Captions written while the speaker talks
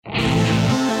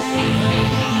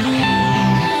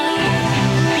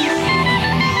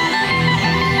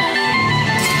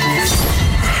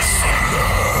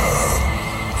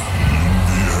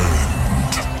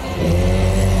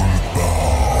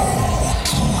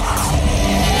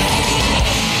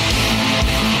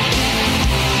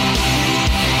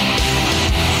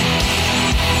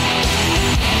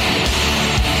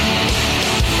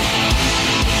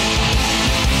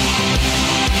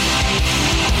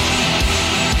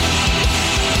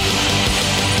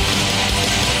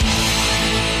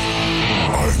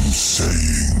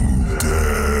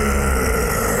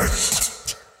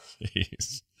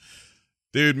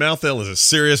Dude, Malthel is a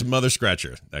serious mother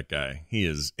scratcher, that guy. He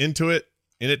is into it,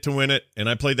 in it to win it. And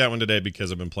I played that one today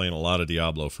because I've been playing a lot of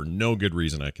Diablo for no good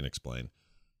reason I can explain.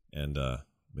 And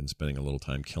been spending a little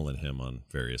time killing him on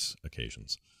various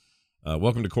occasions.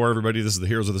 Welcome to Core, everybody. This is the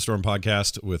Heroes of the Storm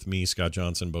podcast with me, Scott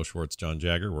Johnson, Bo Schwartz, John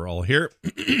Jagger. We're all here,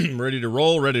 ready to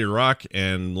roll, ready to rock,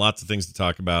 and lots of things to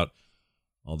talk about.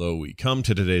 Although we come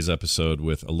to today's episode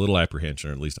with a little apprehension,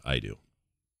 or at least I do.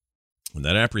 And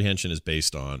that apprehension is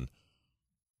based on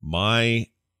my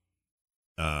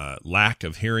lack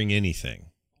of hearing anything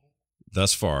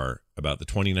thus far about the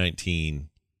 2019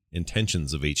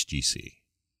 intentions of HGC.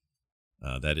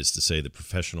 That is to say, the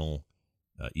professional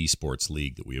esports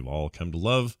league that we have all come to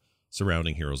love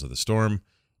surrounding Heroes of the Storm.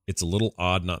 It's a little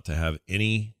odd not to have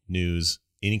any news,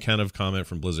 any kind of comment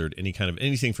from Blizzard, any kind of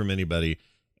anything from anybody.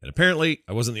 And apparently,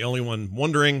 I wasn't the only one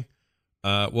wondering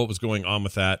what was going on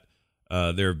with that.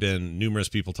 There have been numerous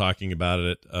people talking about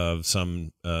it of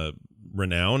some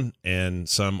renown, and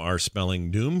some are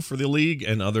spelling doom for the league,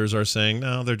 and others are saying,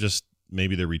 no,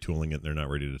 maybe they're retooling it and they're not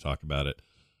ready to talk about it.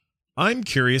 I'm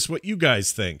curious what you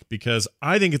guys think, because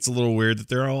I think it's a little weird that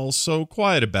they're all so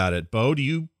quiet about it. Bo, do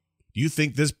you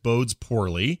think this bodes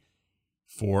poorly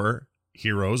for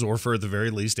Heroes, or for at the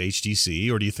very least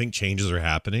HGC, or do you think changes are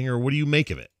happening, or what do you make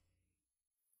of it?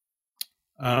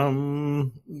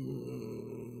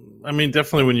 I mean,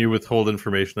 definitely when you withhold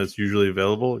information that's usually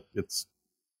available, it's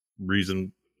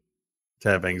reason to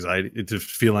have anxiety, to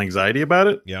feel anxiety about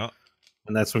it. Yeah.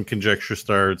 And that's when conjecture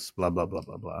starts, blah, blah, blah,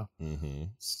 blah, blah. Mm-hmm.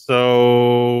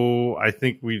 So I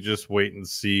think we just wait and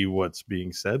see what's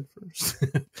being said first.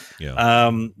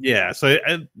 Yeah. So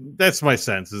that's my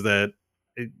sense, is that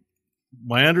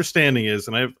my understanding is,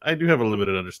 and I do have a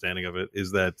limited understanding of it,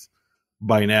 is that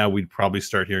by now we'd probably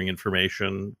start hearing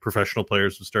information. Professional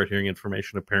players would start hearing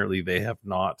information. Apparently they have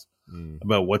not,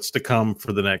 about what's to come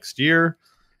for the next year.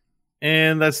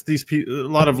 And that's a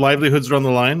lot of livelihoods are on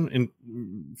the line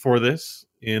for this.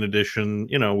 In addition,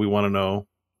 we want to know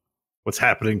what's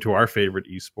happening to our favorite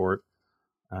esport.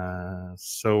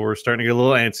 So we're starting to get a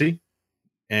little antsy.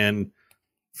 And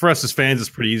for us as fans, it's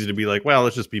pretty easy to be like, well,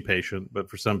 let's just be patient.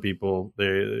 But for some people,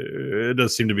 it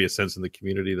does seem to be a sense in the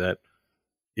community that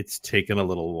it's taken a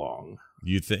little long.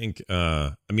 You think,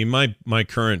 my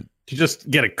current, to just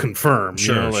get it confirmed.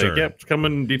 Sure. Yep,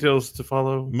 coming, details to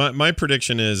follow. My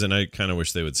prediction is, and I kind of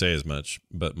wish they would say as much,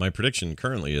 but my prediction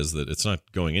currently is that it's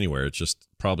not going anywhere. It's just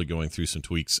probably going through some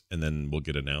tweaks, and then we'll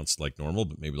get announced like normal,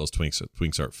 but maybe those tweaks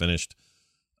aren't finished.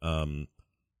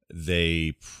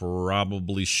 They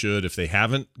probably should, if they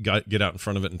haven't, get out in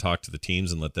front of it and talk to the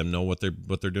teams and let them know what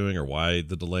they're doing, or why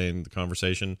the delay in the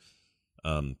conversation,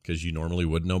 because you normally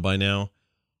would know by now.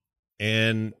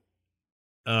 And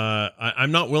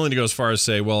I'm not willing to go as far as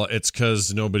say, well, it's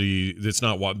because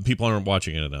people aren't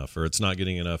watching it enough, or it's not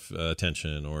getting enough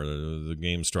attention, or the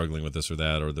game's struggling with this or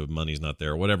that, or the money's not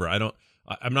there, or whatever.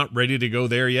 I'm not ready to go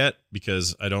there yet,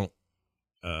 because I don't.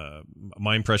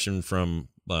 My impression from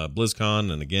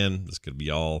BlizzCon, and again, this could be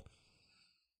all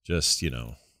just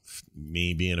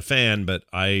me being a fan, but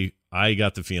I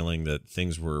got the feeling that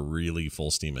things were really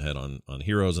full steam ahead on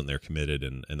Heroes, and they're committed,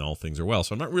 and all things are well.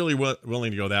 So I'm not really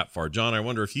willing to go that far. John, I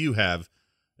wonder if you have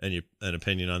an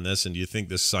opinion on this, and do you think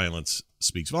this silence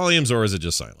speaks volumes, or is it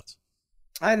just silence?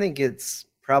 I think it's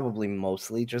probably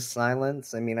mostly just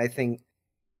silence. I mean, I think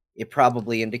it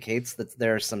probably indicates that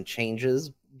there are some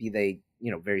changes, be they,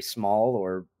 very small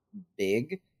or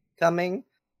big, coming.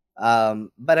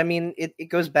 But I mean, it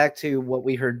goes back to what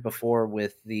we heard before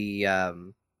with the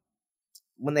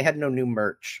when they had no new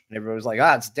merch, and everybody was like,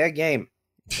 it's a dead game.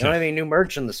 They don't have any new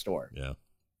merch in the store. Yeah.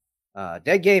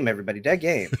 Dead game, everybody, dead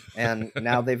game. And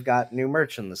now they've got new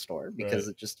merch in the store, because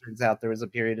It just turns out there was a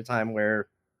period of time where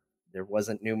there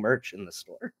wasn't new merch in the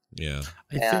store. Yeah.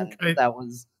 That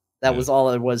was all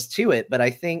there was to it. But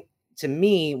I think, to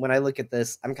me, when I look at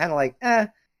this, I'm kind of like,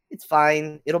 it's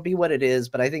fine. It'll be what it is.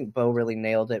 But I think Bo really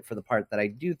nailed it for the part that I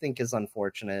do think is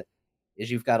unfortunate, is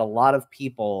you've got a lot of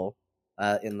people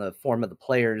in the form of the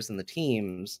players and the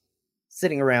teams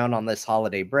sitting around on this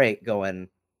holiday break going,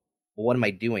 well, what am I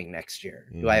doing next year?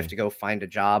 Do I have to go find a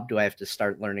job? Do I have to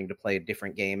start learning to play a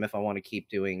different game if I want to keep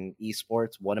doing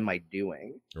esports? What am I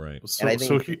doing? Right. And I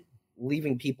think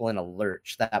leaving people in a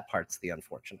lurch, that part's the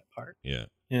unfortunate part. Yeah.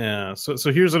 Yeah. So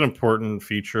here's an important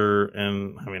feature.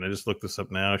 And I mean, I just looked this up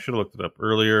now. I should have looked it up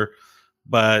earlier.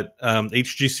 But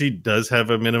HGC does have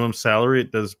a minimum salary.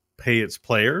 It does pay its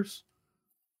players.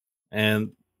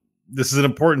 And this is an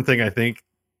important thing, I think,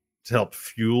 to help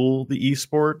fuel the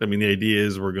esport. I mean, the idea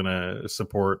is we're going to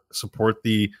support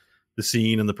the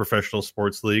scene and the professional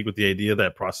sports league with the idea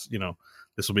that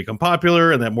this will become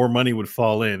popular and that more money would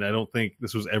fall in. I don't think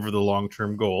this was ever the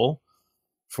long-term goal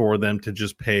for them to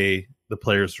just pay the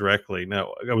players directly.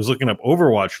 Now, I was looking up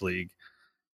Overwatch League,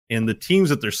 and the teams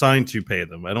that they're signed to pay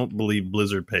them. I don't believe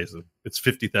Blizzard pays them. It's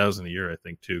 $50,000 a year, I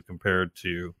think, too, compared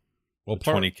to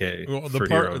 $20K. Well,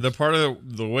 the part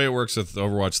of the way it works with the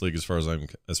Overwatch League, as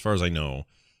far as I know,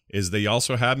 is they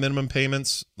also have minimum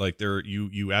payments. Like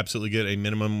you absolutely get a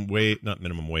not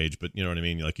minimum wage, but you know what I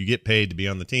mean. Like you get paid to be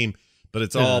on the team, but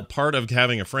it's all part of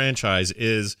having a franchise.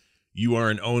 Is you are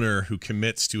an owner who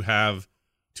commits to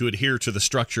adhere to the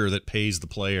structure that pays the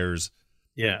players.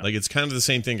 Yeah, like it's kind of the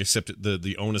same thing, except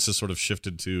the onus is sort of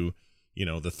shifted to, you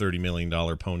know, the $30 million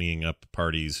ponying up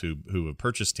parties who have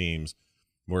purchased teams,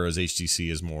 whereas HGC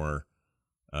is more,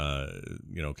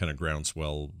 you know, kind of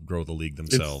groundswell, grow the league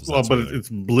themselves. It's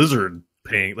Blizzard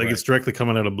paying, like Right. it's directly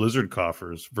coming out of Blizzard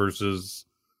coffers versus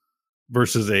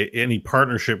any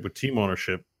partnership with team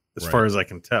ownership, as Right. far as I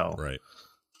can tell. Right.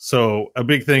 So a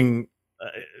big thing,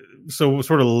 so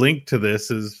sort of linked to this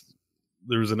is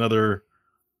there was another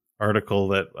article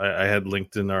that I had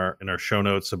linked in our show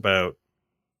notes about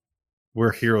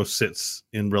where Hero sits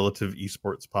in relative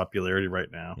esports popularity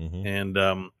right now. Mhm.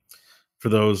 And for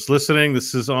those listening,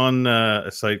 this is on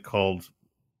a site called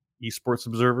Esports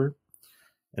Observer,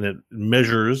 and it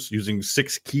measures using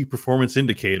 6 key performance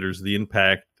indicators the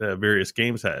impact various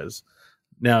games has.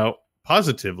 Now,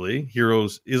 positively,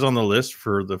 Heroes is on the list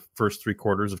for the first 3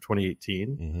 quarters of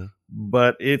 2018, Mm-hmm.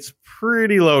 but it's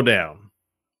pretty low down.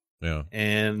 Yeah.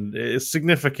 And it's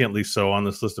significantly so on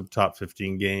this list of top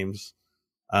 15 games.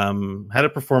 Had a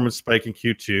performance spike in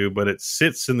Q2, but it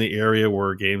sits in the area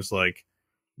where games like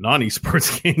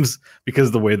non-esports games,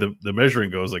 because the way the measuring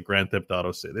goes, like Grand Theft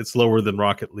Auto sit. It's lower than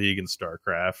Rocket League and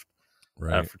StarCraft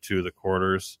Right. for 2 of the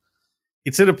quarters.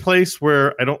 It's in a place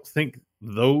where I don't think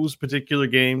those particular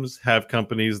games have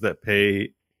companies that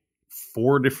pay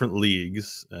 4 different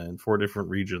leagues and 4 different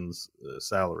regions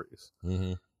salaries.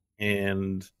 Mm-hmm.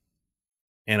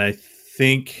 And I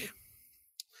think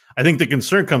the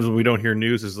concern comes when we don't hear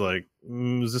news is like,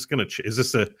 is this going to is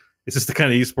this the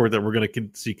kind of esport that we're going to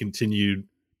see continued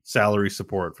salary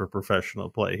support for professional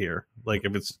play here? Like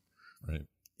if it's Right.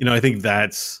 You know, I think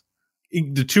that's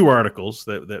the 2 articles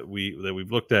that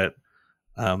we've looked at.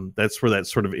 That's where that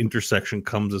sort of intersection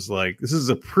comes, is like, this is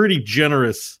a pretty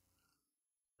generous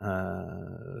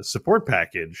support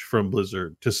package from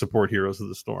Blizzard to support Heroes of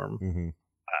the Storm. Mm-hmm.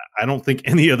 I don't think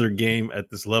any other game at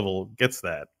this level gets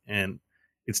that, and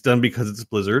it's done because it's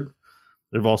Blizzard.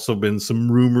 There've also been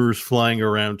some rumors flying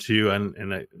around too,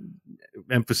 and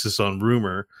emphasis on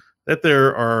rumor that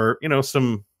there are, you know,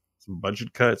 some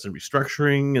budget cuts and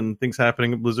restructuring and things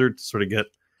happening at Blizzard to sort of get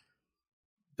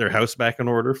their house back in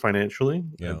order financially.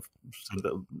 Yeah.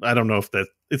 I don't know if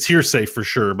it's hearsay for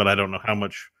sure, but I don't know how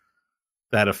much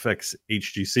that affects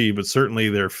HGC. But certainly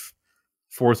their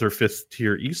 4th or 5th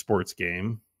tier esports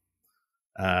game,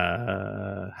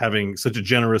 having such a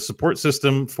generous support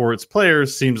system for its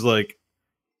players seems like,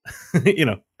 you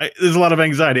know, there's a lot of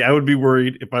anxiety. I would be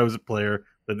worried if I was a player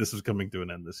that this was coming to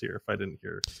an end this year if I didn't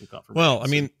hear some confirmation. Well, I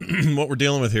mean, what we're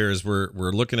dealing with here is we're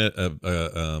looking at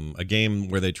a game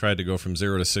where they tried to go from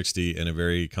 0 to 60 in a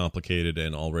very complicated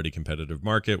and already competitive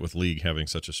market, with League having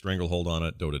such a stranglehold on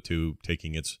it, Dota 2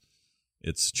 taking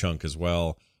its chunk as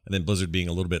well, and then Blizzard being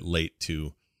a little bit late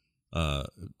to,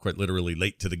 quite literally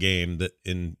late to the game, that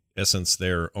in essence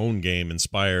their own game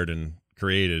inspired and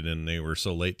created, and they were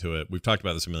so late to it. We've talked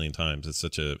about this a million times. It's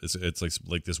such a it's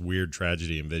like this weird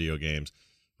tragedy in video games,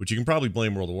 which you can probably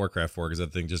blame World of Warcraft for, because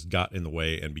that thing just got in the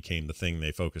way and became the thing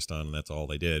they focused on, and that's all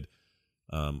they did.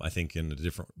 I think in a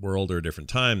different world or a different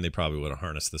time, they probably would have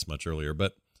harnessed this much earlier.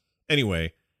 But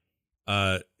anyway,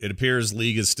 it appears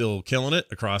League is still killing it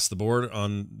across the board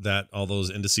on all those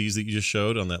indices that you just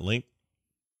showed on that link.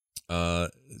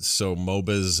 So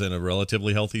MOBA's in a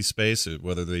relatively healthy space.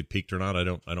 Whether they peaked or not, I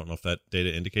don't know if that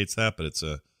data indicates that, but it's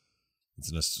in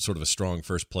a sort of a strong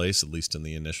first place, at least in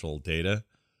the initial data,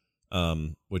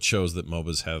 which shows that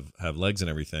MOBAs have legs and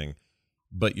everything.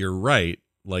 But you're right.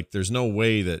 Like, there's no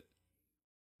way that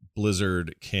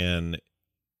Blizzard can,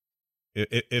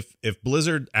 if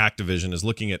Blizzard Activision is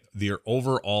looking at their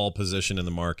overall position in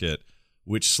the market,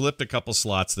 which slipped a couple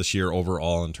slots this year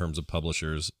overall in terms of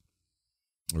publishers.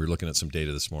 We were looking at some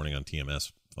data this morning on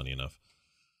TMS, funny enough.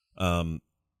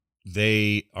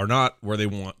 They are not where they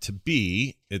want to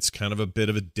be. It's kind of a bit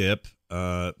of a dip.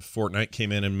 Fortnite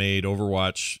came in and made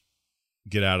Overwatch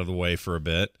get out of the way for a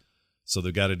bit. So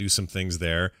they've got to do some things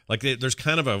there. Like, there's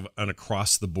kind of an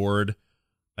across-the-board,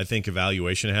 I think,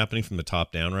 evaluation happening from the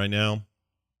top down right now.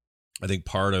 I think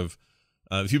part of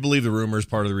If you believe the rumors,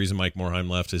 part of the reason Mike Morhaime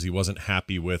left is he wasn't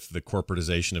happy with the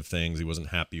corporatization of things. He wasn't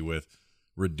happy with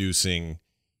reducing,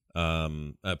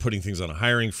 putting things on a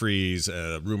hiring freeze,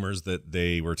 rumors that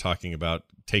they were talking about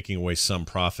taking away some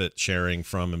profit sharing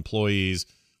from employees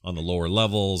on the lower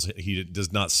levels. He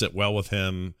does not sit well with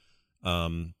him.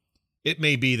 It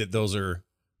may be that those are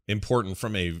important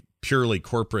from a purely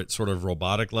corporate sort of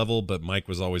robotic level, but Mike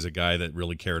was always a guy that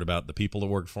really cared about the people that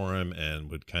worked for him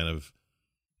and would kind of,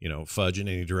 fudge in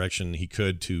any direction he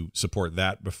could to support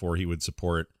that before he would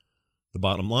support the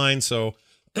bottom line. So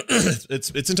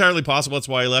it's entirely possible that's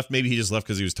why he left. Maybe he just left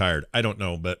because he was tired. I don't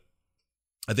know, but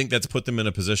I think that's put them in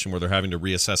a position where they're having to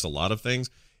reassess a lot of things.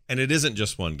 And it isn't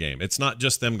just one game. It's not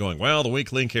just them going, well, the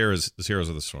weak link here is Heroes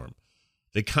of the Storm.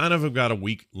 They kind of have got a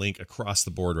weak link across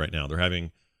the board right now. They're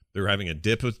having a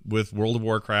dip with World of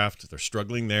Warcraft. They're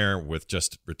struggling there with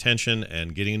just retention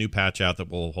and getting a new patch out that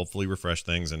will hopefully refresh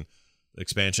things. And the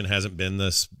expansion hasn't been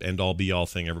this end-all be-all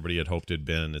thing everybody had hoped it'd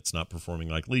been. It's not performing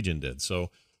like Legion did.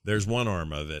 So there's one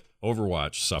arm of it.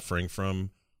 Overwatch suffering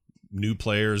from new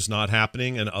players not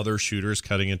happening and other shooters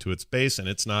cutting into its base, and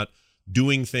it's not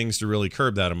doing things to really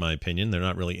curb that, in my opinion. They're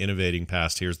not really innovating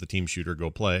past, here's the team shooter, go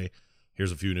play.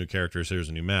 Here's a few new characters, here's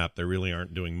a new map. They really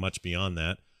aren't doing much beyond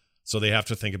that. So they have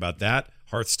to think about that.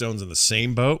 Hearthstone's in the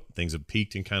same boat. Things have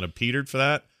peaked and kind of petered for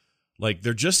that. Like,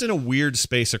 they're just in a weird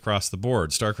space across the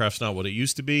board. StarCraft's not what it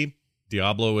used to be.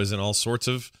 Diablo is in all sorts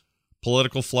of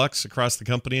political flux across the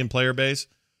company and player base.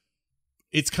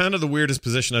 It's kind of the weirdest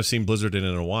position I've seen Blizzard in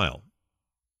a while.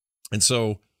 And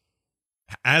so,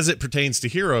 as it pertains to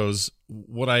Heroes,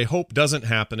 what I hope doesn't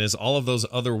happen is all of those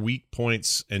other weak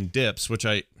points and dips, which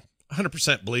I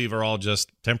 100% believe are all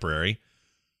just temporary.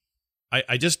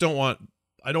 I just don't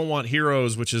want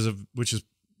Heroes, which is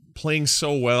playing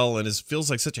so well and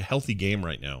feels like such a healthy game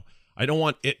right now. I don't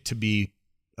want it to be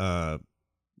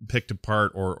picked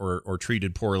apart or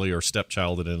treated poorly or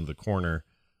stepchilded into the corner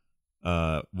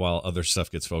while other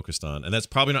stuff gets focused on. And that's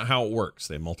probably not how it works.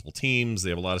 They have multiple teams.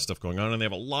 They have a lot of stuff going on, and they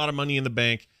have a lot of money in the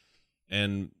bank,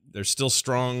 and they're still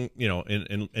strong,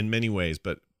 in many ways.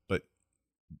 But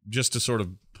just to sort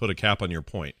of put a cap on your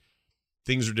point,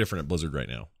 things are different at Blizzard right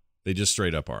now. They just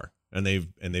straight up are. And they've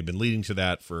been leading to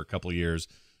that for a couple of years.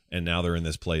 And now they're in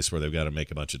this place where they've got to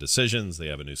make a bunch of decisions. They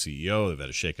have a new CEO. They've had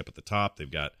a shakeup at the top. They've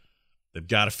got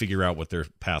to figure out what their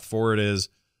path forward is.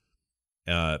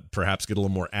 Perhaps get a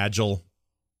little more agile.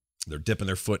 They're dipping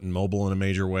their foot in mobile in a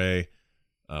major way,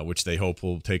 which they hope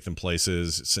will take them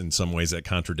places. In some ways that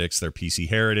contradicts their PC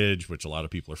heritage, which a lot of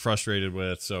people are frustrated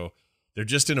with. So they're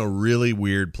just in a really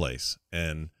weird place.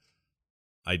 And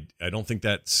I don't think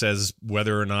that says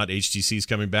whether or not HTC is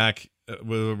coming back,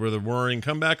 whether Roaring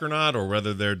comeback or not, or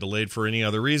whether they're delayed for any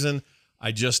other reason.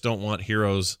 I just don't want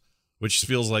Heroes, which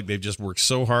feels like they've just worked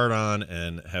so hard on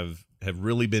and have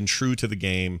really been true to the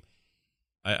game.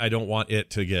 I don't want it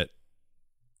to get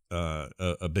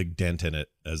a big dent in it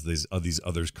as these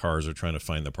other cars are trying to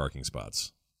find the parking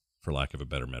spots, for lack of a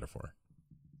better metaphor.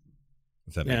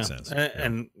 If that makes sense.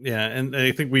 And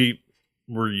I think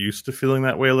we're used to feeling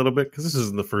that way a little bit, because this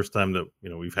isn't the first time that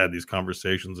we've had these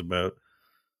conversations about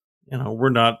we're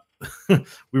not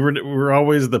we were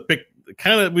always the pick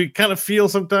we kind of feel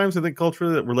sometimes, I think,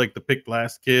 culturally, that we're like the picked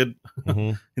last kid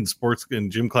in sports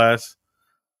in gym class,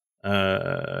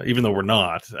 even though we're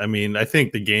not. I mean, I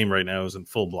think the game right now is in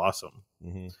full blossom.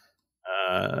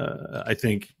 I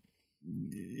think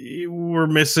we're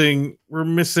missing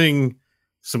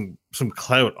some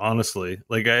clout, honestly.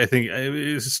 Like, I think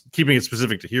it's keeping it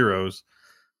specific to Heroes.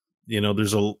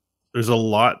 There's a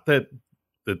lot that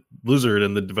Blizzard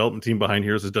and the development team behind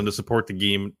Heroes has done to support the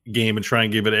game and try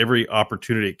and give it every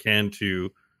opportunity it can to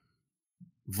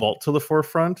vault to the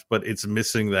forefront, but it's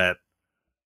missing that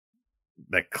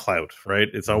clout, right?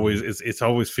 It's always it's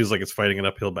always feels like it's fighting an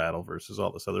uphill battle versus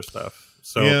all this other stuff.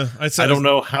 So yeah, I don't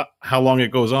know how long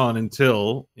it goes on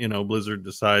until Blizzard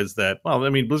decides that. Well, I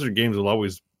mean, Blizzard games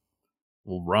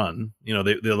will run.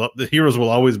 The Heroes will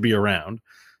always be around.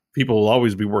 People will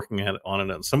always be working on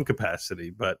it in some capacity,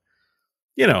 but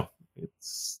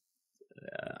it's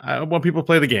I want people to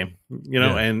play the game,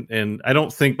 and I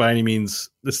don't think by any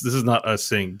means this is not us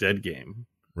saying dead game,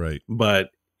 right? But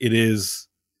it is,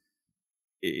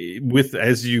 with,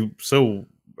 as you so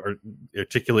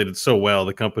articulated so well,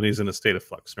 the company's in a state of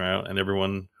flux now, and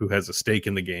everyone who has a stake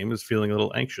in the game is feeling a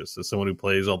little anxious. As someone who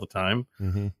plays all the time,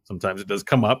 sometimes it does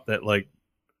come up that, like,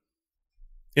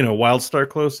 WildStar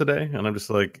closed today, and I'm just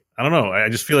like, I don't know. I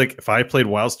just feel like if I played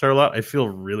WildStar a lot, I feel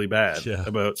really bad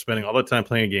about spending all the time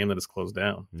playing a game that is closed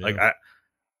down. Yeah. Like,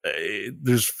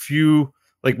 there's few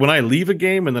like when I leave a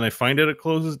game and then I find out it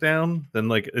closes down, then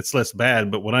like it's less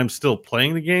bad. But when I'm still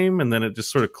playing the game and then it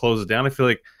just sort of closes down, I feel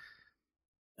like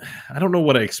I don't know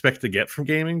what I expect to get from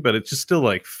gaming, but it just still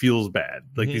like feels bad.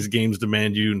 Like these games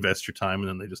demand you invest your time and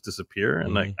then they just disappear.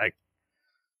 And like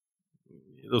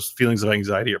those feelings of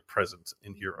anxiety are present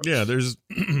in Heroes. Yeah, there's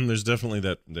definitely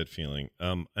that feeling.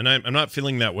 And I'm not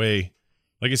feeling that way.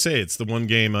 Like I say, it's the one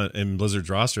game in Blizzard's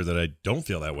roster that I don't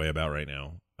feel that way about right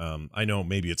now. I know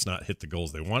maybe it's not hit the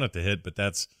goals they want it to hit, but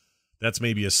that's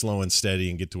maybe a slow and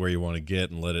steady and get to where you want to get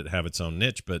and let it have its own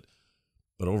niche. But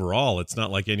overall, it's not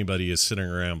like anybody is sitting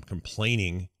around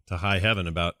complaining to high heaven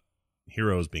about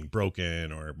Heroes being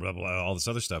broken or blah, blah, all this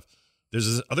other stuff. There's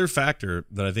this other factor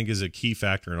that I think is a key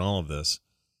factor in all of this.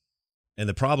 And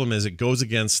the problem is it goes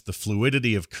against the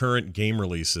fluidity of current game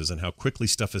releases and how quickly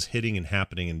stuff is hitting and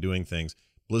happening and doing things.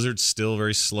 Blizzard's still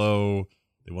very slow.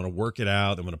 They want to work it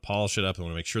out. They want to polish it up. They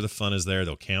want to make sure the fun is there.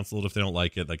 They'll cancel it if they don't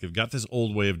like it. Like they've got this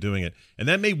old way of doing it. And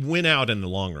that may win out in the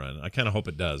long run. I kind of hope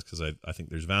it does because I think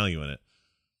there's value in it.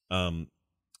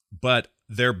 But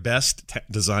their best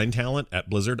design talent at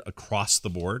Blizzard across the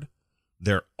board,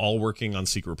 they're all working on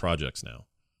secret projects now.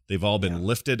 They've all been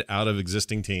lifted out of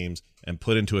existing teams and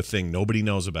put into a thing nobody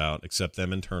knows about except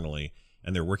them internally.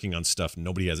 And they're working on stuff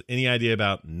nobody has any idea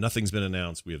about. Nothing's been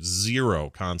announced. We have zero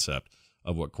concept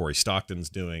of what Corey Stockton's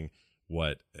doing,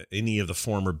 what any of the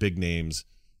former big names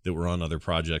that were on other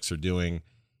projects are doing.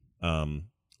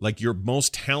 Like your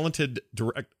most talented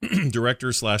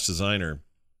director / designer,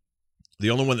 the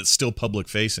only one that's still public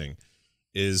facing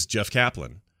is Jeff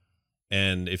Kaplan.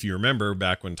 And if you remember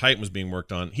back when Titan was being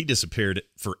worked on, he disappeared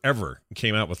forever and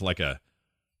came out with like a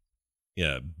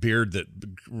beard that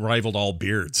rivaled all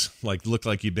beards, like looked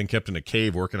like he'd been kept in a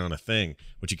cave working on a thing,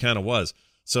 which he kind of was.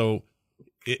 So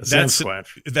that's a Sam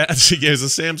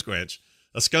Squanch,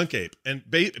 a skunk ape. And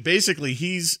basically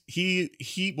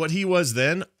he what he was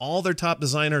then, all their top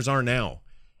designers are now.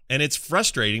 And it's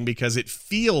frustrating because it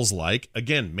feels like,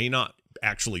 again, may not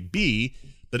actually be,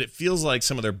 but it feels like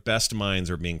some of their best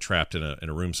minds are being trapped in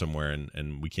a room somewhere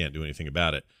and we can't do anything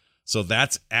about it. So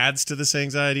that adds to this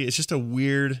anxiety. It's just a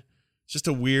weird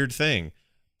thing.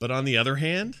 But on the other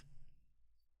hand,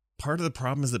 part of the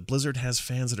problem is that Blizzard has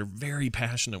fans that are very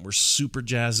passionate. We're super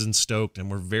jazzed and stoked, and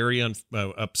we're very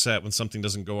upset when something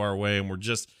doesn't go our way. And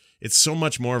it's so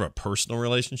much more of a personal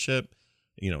relationship.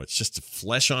 You know, it's just a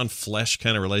flesh on flesh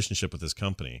kind of relationship with this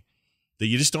company that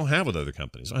you just don't have with other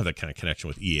companies. You don't have that kind of connection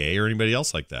with EA or anybody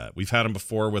else like that. We've had them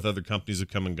before with other companies who've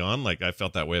come and gone. Like I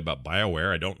felt that way about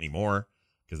BioWare. I don't anymore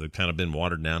because they've kind of been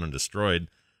watered down and destroyed.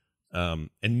 And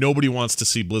nobody wants to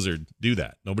see Blizzard do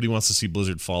that. Nobody wants to see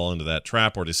Blizzard fall into that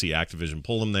trap or to see Activision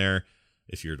pull them there.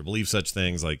 If you're to believe such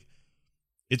things, like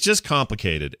it's just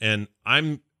complicated. And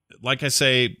I'm, like I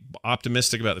say,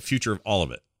 optimistic about the future of all of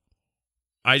it.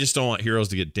 I just don't want Heroes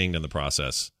to get dinged in the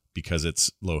process because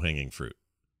it's low hanging fruit.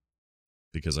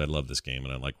 Because I love this game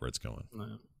and I like where it's going.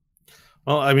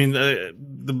 Well, I mean,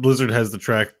 the Blizzard has the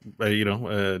track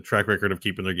record of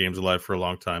keeping their games alive for a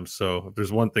long time. So if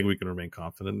there's one thing we can remain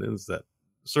confident in is that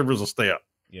servers will stay up.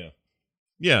 Yeah.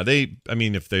 Yeah.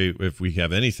 If we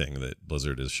have anything that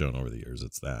Blizzard has shown over the years,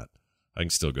 it's that. I can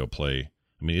still go play.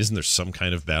 I mean, isn't there some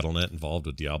kind of BattleNet involved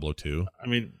with Diablo 2? I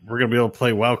mean, we're going to be able to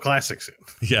play WoW Classic soon.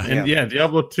 Yeah. And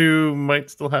Diablo 2 might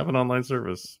still have an online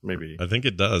service, maybe. I think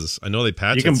it does. I know they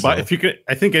patch you can it. Buy, if you can,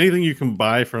 I think anything you can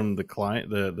buy from the client,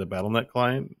 the BattleNet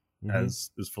client is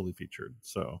fully featured.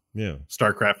 So yeah.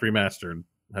 StarCraft Remastered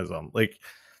has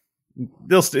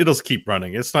it'll keep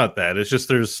running. It's not that. It's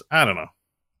just I don't know.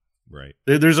 Right.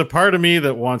 There's a part of me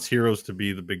that wants Heroes to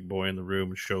be the big boy in the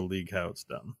room and show League how it's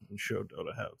done and show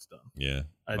Dota how it's done. Yeah.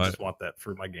 I just want that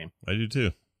for my game. I do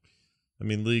too. I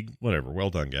mean, League, whatever. Well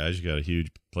done, guys. You got a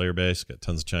huge player base, got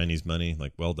tons of Chinese money.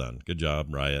 Like, well done. Good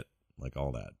job, Riot. Like,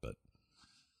 all that. But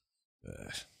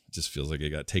it just feels like it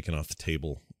got taken off the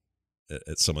table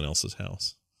at someone else's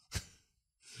house.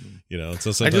 You know,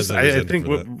 so sometimes I think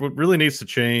what really needs to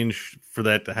change for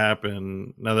that to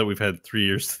happen, now that we've had 3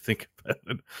 years to think about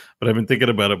it, but I've been thinking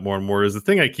about it more and more, is the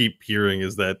thing I keep hearing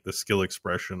is that the skill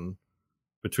expression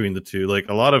between the two. Like,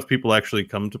 a lot of people actually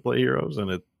come to play Heroes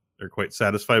and they're quite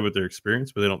satisfied with their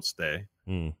experience, but they don't stay.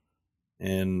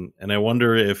 And I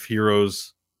wonder if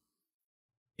Heroes,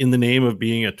 in the name of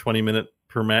being a 20-minute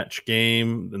per match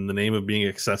game, in the name of being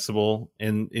accessible,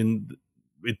 and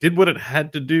it did what it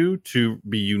had to do to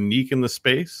be unique in the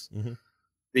space.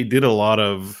 They did a lot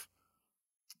of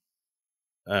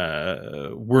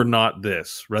we're not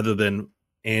this rather than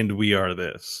and we are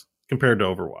this compared to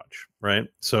Overwatch, right?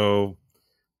 So,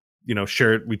 you know,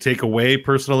 we take away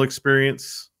personal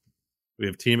experience, we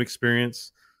have team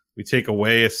experience, We take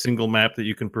away a single map that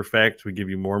you can perfect. We give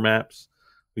you more maps.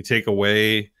 We take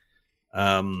away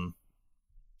item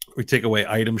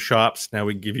shops. Now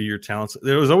we give you your talents.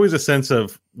 There was always a sense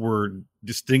of we're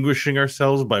distinguishing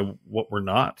ourselves by what we're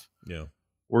not. Yeah.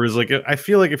 Whereas, like, I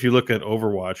feel like if you look at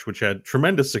Overwatch, which had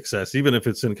tremendous success, even if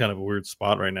it's in kind of a weird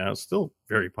spot right now, it's still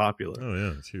very popular. Oh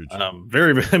yeah, it's huge.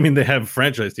 I mean, they have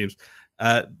franchise teams.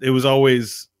 It was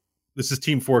always, this is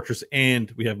Team Fortress,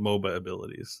 and we have MOBA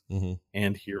abilities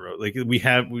and hero. Like we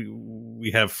have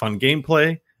fun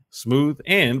gameplay, smooth,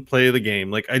 and play the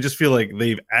game. Like I just feel like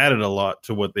they've added a lot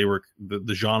to what they were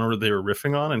the genre they were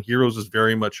riffing on, and Heroes is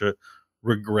very much a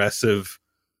regressive.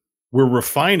 We're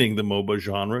refining the MOBA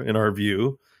genre in our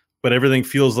view, but everything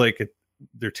feels like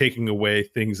they're taking away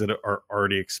things that are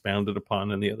already expounded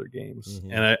upon in the other games.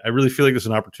 And I really feel like there's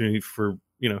an opportunity for,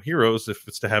 Heroes, if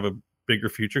it's to have a bigger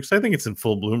future, because I think it's in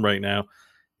full bloom right now,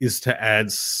 is to add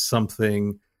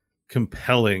something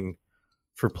compelling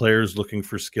for players looking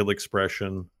for skill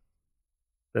expression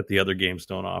that the other games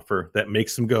don't offer, that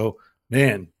makes them go,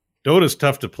 man, Dota's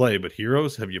tough to play, but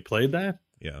Heroes, have you played that?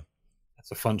 Yeah. It's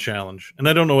a fun challenge, and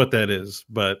I don't know what that is,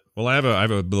 but I have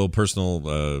a little personal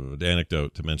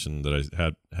anecdote to mention that I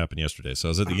had happen yesterday. So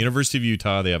I was at the University of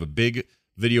Utah. They have a big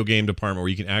video game department where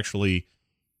you can actually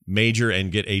major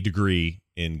and get a degree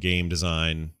in game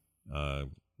design,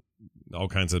 all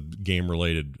kinds of game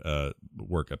related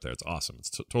work up there. It's awesome.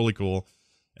 It's totally cool.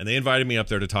 And they invited me up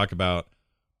there to talk about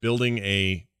building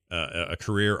a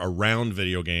career around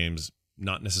video games,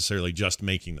 not necessarily just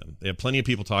making them. They have plenty of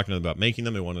people talking about making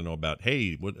them. They want to know about,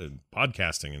 hey, what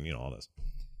podcasting and all this.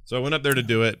 So I went up there to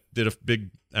do it, did a big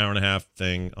hour and a half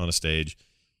thing on a stage,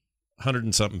 100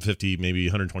 and something, 50, maybe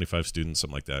 125 students,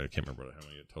 something like that. I can't remember how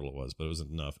many total it was, but it was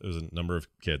enough. It was a number of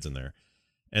kids in there.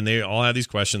 And they all had these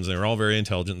questions. They were all very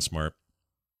intelligent and smart.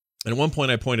 And at one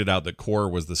point I pointed out that Core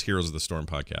was this Heroes of the Storm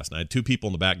podcast. And I had two people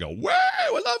in the back go, whoa,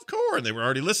 I love Core. And they were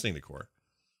already listening to Core.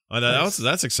 I thought,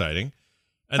 that's exciting.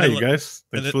 And hi, then, you guys.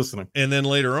 Thanks for listening. And then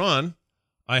later on,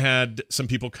 I had some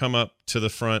people come up to the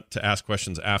front to ask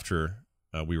questions after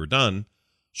we were done,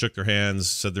 shook their hands,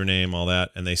 said their name, all that.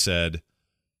 And they said,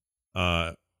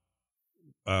 so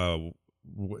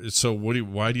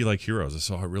why do you like Heroes? I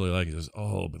said, I really like it. He goes,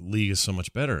 but League is so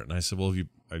much better. And I said, well,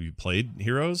 have you played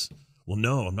Heroes? Well,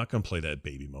 no, I'm not going to play that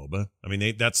baby MOBA. I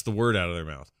mean, that's the word out of their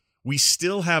mouth. We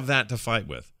still have that to fight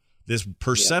with. This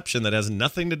perception that has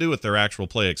nothing to do with their actual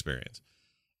play experience.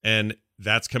 And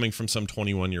that's coming from some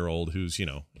 21-year-old who's,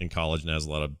 in college and has a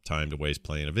lot of time to waste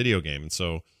playing a video game. And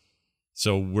so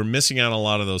we're missing out on a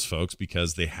lot of those folks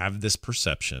because they have this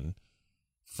perception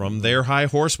from their high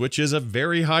horse, which is a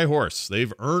very high horse.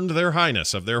 They've earned their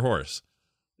highness of their horse,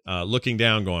 looking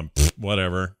down going,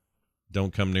 whatever,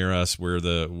 don't come near us. We're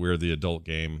the adult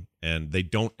game. And they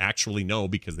don't actually know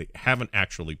because they haven't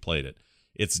actually played it.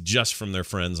 It's just from their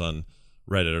friends on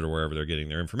Reddit or wherever they're getting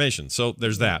their information. So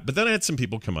there's that. But then I had some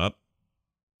people come up.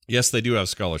 Yes, they do have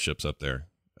scholarships up there,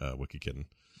 WikiKitten.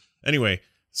 Anyway,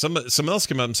 someone else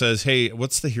came up and says, hey,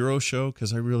 what's the Hero show?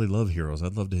 Because I really love Heroes.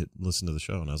 I'd love to listen to the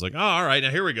show. And I was like, all right, now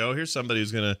here we go. Here's somebody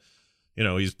who's going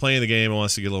to, he's playing the game and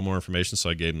wants to get a little more information. So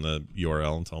I gave him the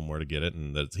URL and told him where to get it.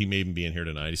 And that he may even be in here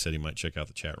tonight. He said he might check out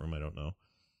the chat room. I don't know.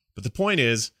 But the point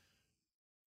is,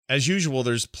 as usual,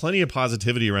 there's plenty of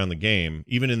positivity around the game,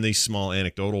 even in these small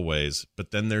anecdotal ways.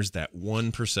 But then there's that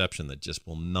one perception that just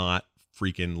will not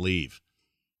freaking leave.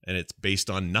 And it's based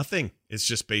on nothing. It's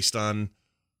just based on,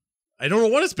 I don't know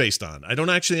what it's based on. I don't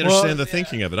actually understand the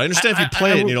thinking of it. I understand if you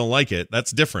play it and you don't like it,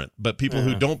 that's different. But people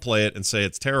who don't play it and say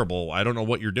it's terrible, I don't know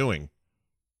what you're doing.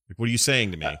 Like, what are you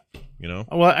saying to me?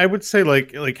 Well, I would say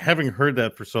like having heard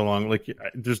that for so long, like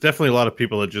there's definitely a lot of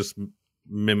people that just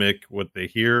mimic what they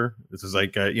hear. This is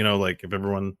like like if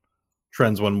everyone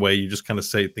trends one way, you just kind of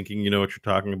say thinking you know what you're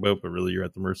talking about, but really you're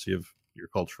at the mercy of your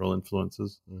cultural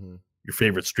influences. Your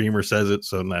favorite streamer says it,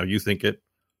 so now you think it,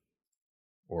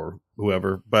 or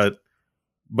whoever. But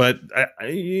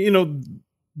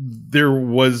there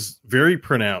was very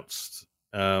pronounced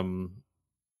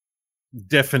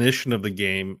definition of the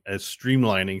game as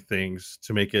streamlining things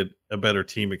to make it a better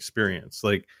team experience.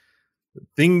 Like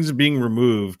things being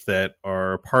removed that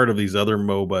are part of these other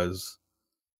MOBAs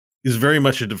is very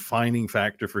much a defining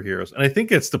factor for Heroes. And I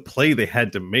think it's the play they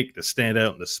had to make to stand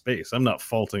out in the space. I'm not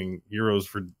faulting Heroes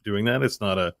for doing that. It's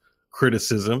not a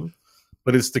criticism,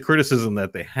 but it's the criticism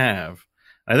that they have.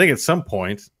 I think at some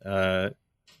point, even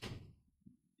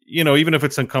if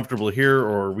it's uncomfortable here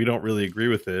or we don't really agree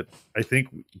with it, I think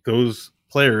those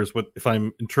players, if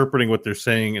I'm interpreting what they're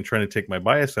saying and trying to take my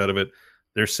bias out of it,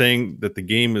 they're saying that the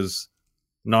game is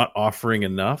not offering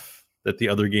enough that the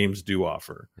other games do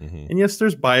offer. Mm-hmm. And yes,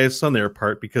 there's bias on their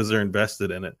part because they're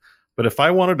invested in it. But if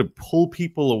I wanted to pull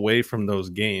people away from those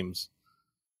games,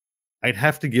 I'd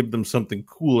have to give them something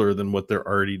cooler than what they're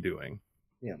already doing.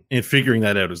 Yeah. And figuring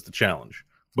that out is the challenge.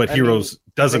 But I Heroes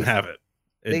doesn't they- have it.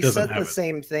 It They doesn't said have the it.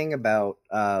 same thing about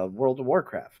World of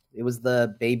Warcraft. It was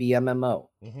the baby MMO.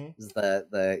 Mm-hmm. It was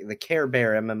the Care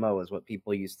Bear MMO is what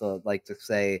people used to like to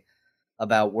say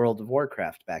about World of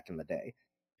Warcraft back in the day,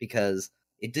 because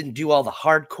it didn't do all the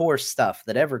hardcore stuff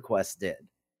that EverQuest did.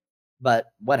 But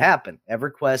what happened?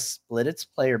 EverQuest split its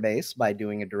player base by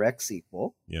doing a direct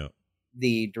sequel. Yeah.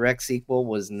 The direct sequel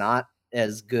was not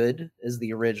as good as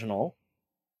the original.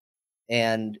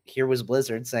 And here was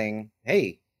Blizzard saying,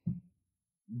 hey,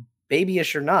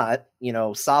 babyish or not,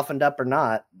 softened up or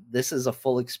not, this is a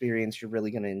full experience you're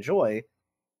really going to enjoy.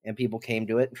 And people came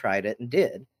to it and tried it and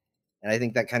did. And I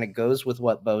think that kind of goes with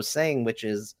what Bo's saying, which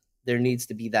is there needs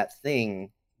to be that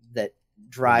thing that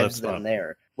drives them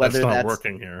there. That's not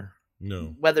working here.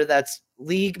 No. Whether that's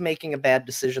League making a bad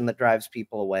decision that drives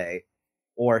people away,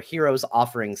 or Heroes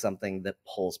offering something that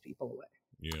pulls people away.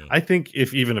 Yeah. I think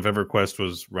if EverQuest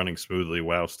was running smoothly,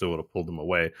 WoW still would have pulled them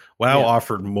away. WoW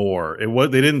offered more.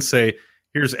 They didn't say,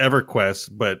 here's EverQuest,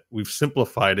 but we've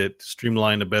simplified it to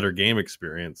streamline a better game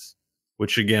experience,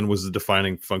 which again was the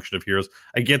defining function of Heroes.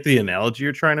 I get the analogy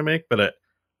you're trying to make, but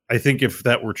I think if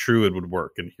that were true, it would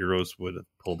work, and Heroes would have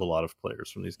pulled a lot of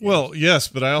players from these games. Well, yes,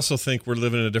 but I also think we're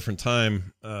living in a different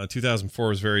time. 2004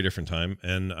 was a very different time,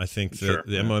 and I think that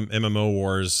the MMO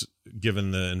wars,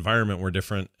 given the environment, were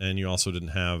different, and you also didn't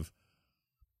have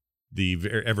the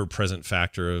ever-present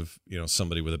factor of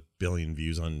somebody with 1 billion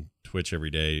views on Twitch every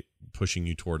day pushing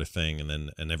you toward a thing,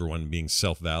 and everyone being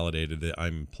self-validated that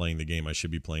I'm playing the game I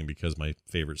should be playing because my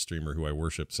favorite streamer who I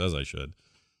worship says I should.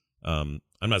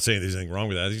 I'm not saying there's anything wrong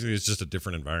with that. I think it's just a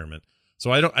different environment.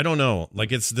 So I don't know. Like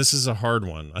this is a hard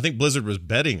one. I think Blizzard was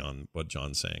betting on what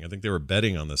John's saying. I think they were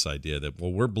betting on this idea that,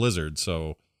 well, we're Blizzard,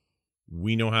 so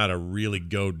we know how to really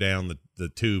go down the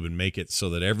tube and make it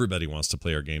so that everybody wants to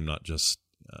play our game, not just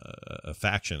a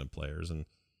faction of players. And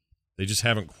they just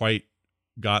haven't quite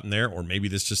gotten there, or maybe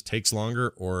this just takes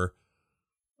longer, or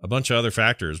a bunch of other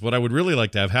factors. What I would really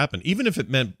like to have happen, even if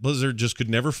it meant Blizzard just could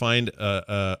never find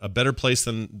a better place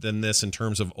than this in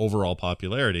terms of overall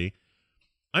popularity,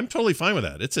 I'm totally fine with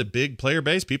that. It's a big player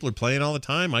base. People are playing all the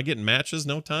time. I get in matches,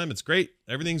 no time. It's great.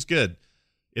 Everything's good.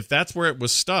 If that's where it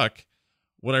was stuck,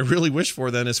 what I really wish for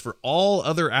then is for all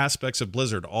other aspects of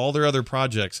Blizzard, all their other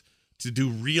projects, to do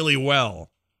really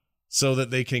well so that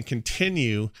they can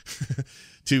continue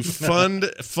to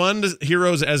fund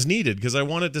Heroes as needed, because I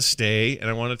want it to stay and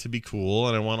I want it to be cool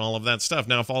and I want all of that stuff.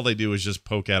 Now, if all they do is just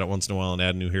poke at it once in a while and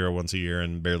add a new hero once a year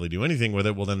and barely do anything with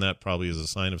it, well, then that probably is a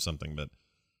sign of something.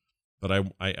 But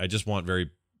I just want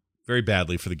very, very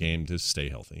badly for the game to stay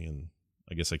healthy, and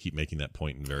I guess I keep making that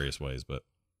point in various ways. But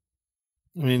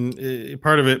I mean,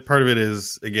 part of it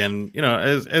is, again,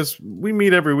 as we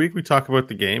meet every week, we talk about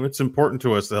the game. It's important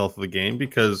to us, the health of the game,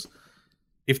 because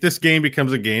if this game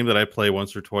becomes a game that I play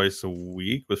once or twice a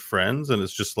week with friends and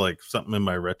it's just like something in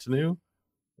my retinue,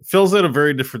 it fills out a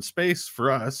very different space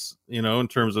for us, in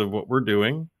terms of what we're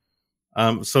doing.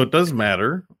 So it does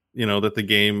matter, that the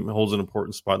game holds an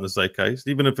important spot in the zeitgeist,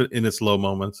 even if in its low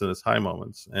moments and its high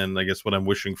moments. And I guess what I'm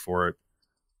wishing for it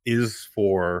is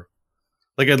for,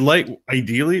 I'd like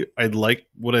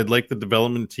the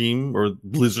development team or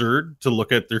Blizzard to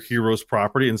look at their Heroes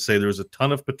property and say there's a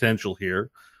ton of potential here.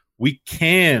 We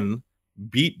can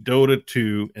beat Dota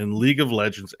 2 and League of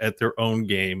Legends at their own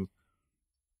game.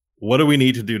 What do we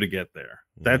need to do to get there?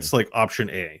 That's like option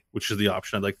A, which is the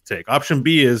option I'd like to take. Option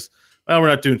B is, well, we're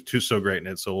not doing so great in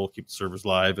it, so we'll keep the servers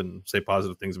live and say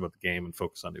positive things about the game and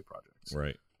focus on new projects.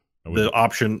 right, The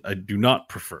option I do not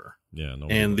prefer. Yeah, no.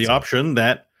 And the option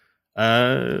that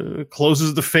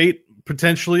closes the fate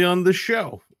potentially on the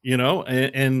show,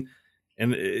 and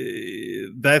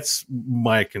that's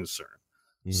my concern.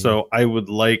 Mm-hmm. So I would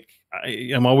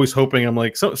I'm always hoping, I'm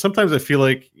like, so sometimes I feel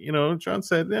like, John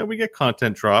said, yeah, we get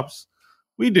content drops.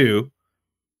 We do.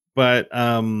 But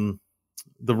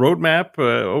the roadmap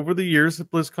over the years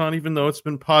at BlizzCon, even though it's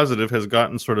been positive, has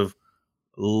gotten sort of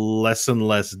less and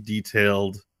less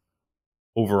detailed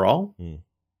overall.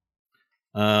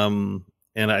 And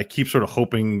I keep sort of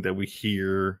hoping that we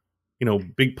hear,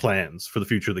 big plans for the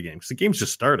future of the game, because the game's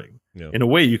just starting. Yeah. In a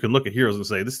way, you can look at Heroes and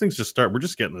say, this thing's just we're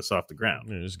just getting this off the ground.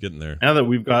 Yeah, just getting there. Now that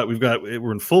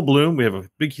we're in full bloom, we have a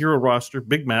big hero roster,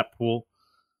 big map pool.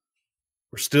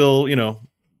 We're still,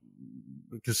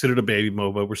 considered a baby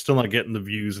MOBA. We're still not getting the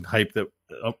views and hype that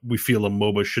we feel a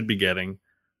MOBA should be getting.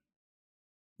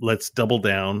 let's double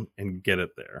down and get it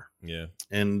there. Yeah.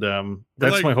 And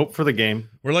that's my hope for the game.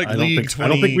 We're like I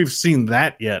don't think we've seen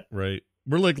that yet. Right.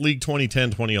 We're like League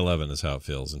 2010, 2011 is how it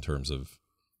feels in terms of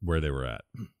where they were at.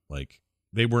 Like,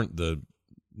 they weren't the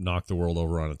knock the world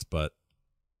over on its butt,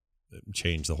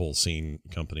 change the whole scene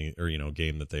company or,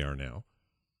 game that they are now.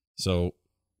 So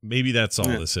maybe that's all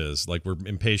this is. Like, we're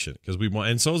impatient because we want,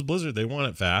 and so is Blizzard. They want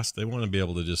it fast. They want to be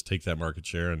able to just take that market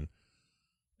share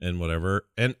and whatever.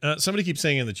 And somebody keeps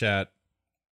saying in the chat,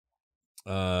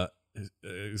 there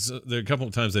are a couple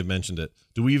of times they've mentioned it.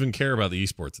 Do we even care about the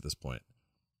esports at this point?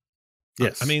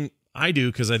 Yes. I mean, I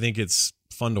do because I think it's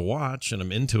fun to watch and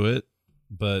I'm into it.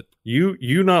 But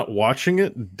you not watching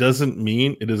it doesn't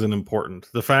mean it isn't important.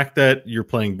 The fact that you're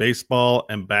playing baseball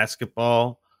and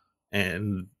basketball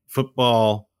and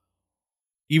football,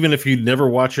 even if you never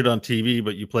watch it on TV,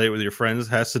 but you play it with your friends,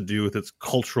 has to do with its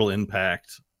cultural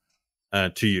impact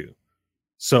to you.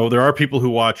 So there are people who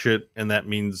watch it, and that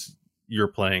means you're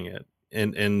playing it,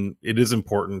 and it is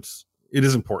important. It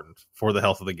is important for the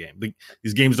health of the game.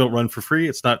 These games don't run for free.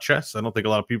 It's not chess. I don't think a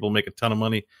lot of people make a ton of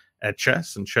money at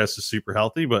chess, and chess is super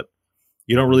healthy, but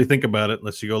you don't really think about it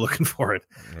unless you go looking for it.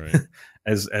 Right.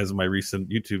 as my recent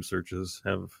YouTube searches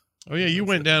have. Oh yeah, you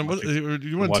went down.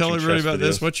 You want to tell everybody about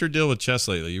this? What's your deal with chess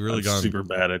lately? You really I'm super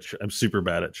bad at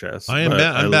chess. I'm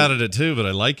bad at it too, but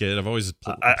I like it. I've always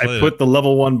I put the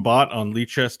level 1 bot on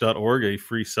leechess.org, a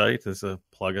free site, as a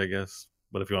plug, I guess.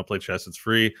 But if you want to play chess, it's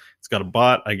free. It's got a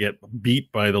bot. I get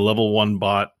beat by the level 1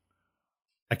 bot.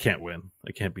 I can't win.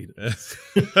 I can't beat it.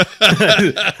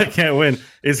 I can't win.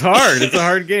 It's hard. It's a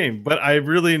hard game, but I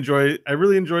really enjoy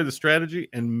the strategy,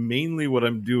 and mainly what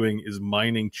I'm doing is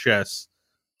mining chess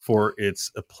for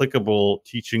its applicable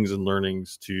teachings and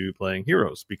learnings to playing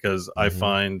Heroes, because I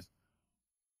find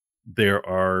there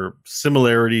are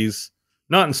similarities,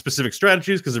 not in specific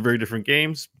strategies because they're very different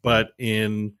games, but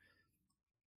there's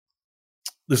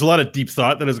a lot of deep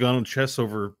thought that has gone on chess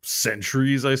over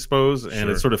centuries, I suppose, and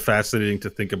it's sort of fascinating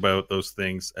to think about those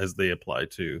things as they apply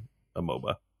to a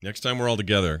MOBA. Next time we're all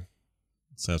together,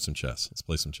 let's have some chess. Let's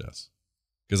play some chess.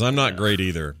 Because I'm not great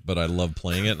either, but I love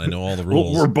playing it, and I know all the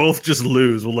rules. We're both just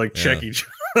lose. We'll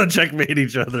checkmate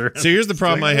each other. So here's the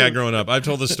problem I had growing up. I've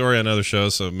told this story on other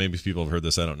shows, so maybe people have heard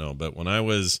this. I don't know. But when I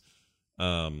was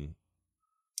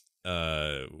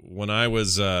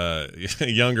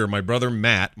younger, my brother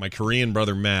Matt, my Korean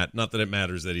brother Matt, not that it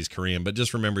matters that he's Korean, but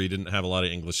just remember he didn't have a lot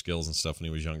of English skills and stuff when he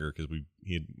was younger because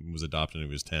he was adopted when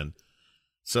he was 10.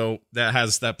 So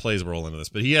that plays a role into this.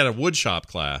 But he had a woodshop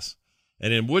class,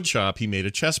 and in woodshop he made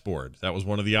a chessboard. That was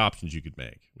one of the options you could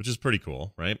make, which is pretty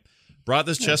cool, right? Brought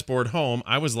this chessboard home.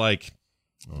 I was like,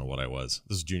 I don't know what I was.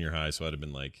 This is junior high, so I'd have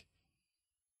been like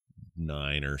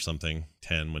 9 or something,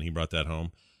 10 when he brought that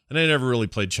home. And I never really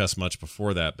played chess much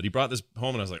before that, but he brought this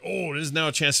home, and I was like, oh, this is now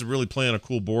a chance to really play on a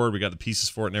cool board. We got the pieces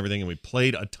for it and everything, and we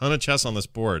played a ton of chess on this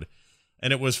board.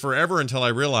 And it was forever until I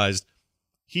realized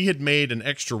he had made an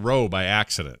extra row by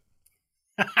accident.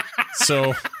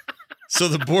 So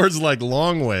the board's like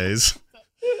long ways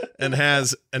and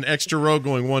has an extra row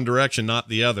going one direction, not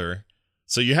the other.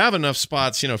 So you have enough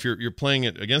spots, if you're playing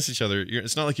it against each other,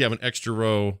 it's not like you have an extra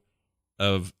row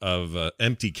of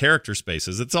empty character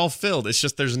spaces. It's all filled. It's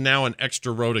just there's now an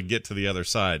extra row to get to the other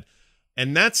side.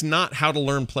 And that's not how to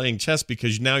learn playing chess,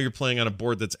 because now you're playing on a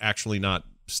board that's actually not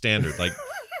standard. Like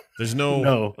there's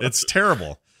no. It's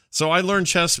terrible. So I learned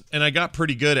chess, and I got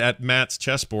pretty good at Matt's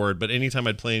chessboard, but anytime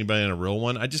I'd play anybody in a real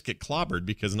one, I'd just get clobbered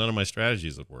because none of my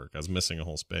strategies would work. I was missing a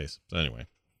whole space. So anyway,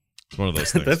 it's one of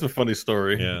those things. That's a funny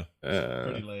story. Yeah.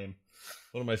 Pretty lame.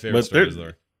 One of my favorite stories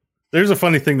there. There's a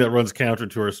funny thing that runs counter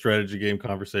to our strategy game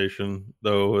conversation,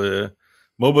 though.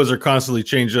 MOBAs are constantly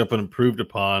changed up and improved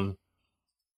upon.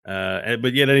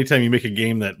 But yet, anytime you make a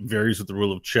game that varies with the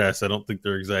rule of chess, I don't think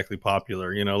they're exactly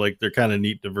popular. Like they're kind of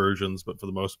neat diversions, but for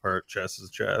the most part, chess is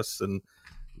chess. And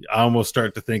I almost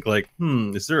start to think like,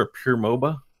 is there a pure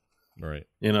MOBA? Right.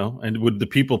 And would the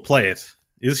people play it?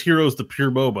 Is Heroes the pure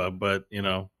MOBA? But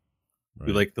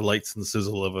we like the lights and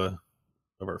sizzle of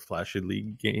our flashy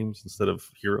league games instead of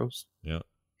Heroes. Yeah.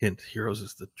 Hint: Heroes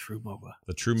is the true MOBA.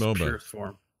 The true MOBA. Purest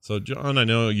form. So, John, I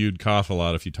know you'd cough a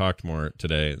lot if you talked more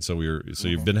today, so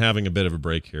you've been having a bit of a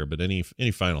break here. But any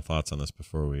final thoughts on this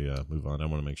before we move on? I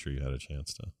want to make sure you had a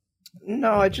chance to.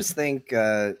 No, I just think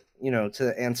to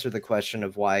answer the question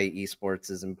of why esports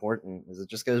is important, is it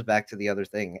just goes back to the other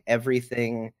thing.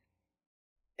 Everything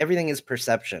is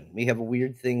perception. We have a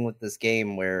weird thing with this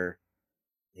game where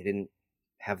they didn't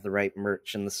have the right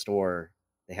merch in the store.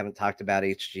 They haven't talked about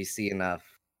HGC enough.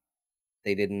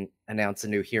 They didn't announce a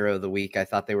new hero the week I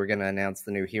thought they were going to announce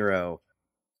the new hero.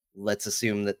 Let's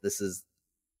assume that this is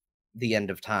the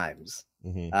end of times.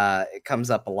 It comes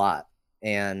up a lot.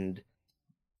 And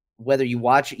whether you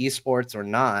watch esports or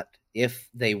not, if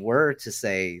they were to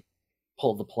say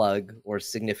pull the plug or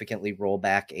significantly roll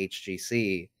back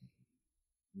HGC,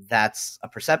 that's a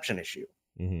perception issue.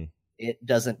 It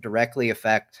doesn't directly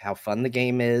affect how fun the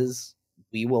game is.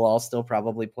 We will all still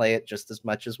probably play it just as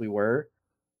much as we were.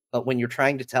 But when you're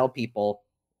trying to tell people,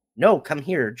 no, come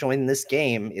here, join this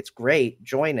game, it's great,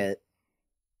 join it.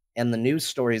 And the news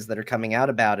stories that are coming out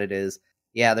about it is,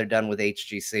 yeah, they're done with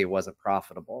HGC, it wasn't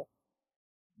profitable.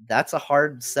 That's a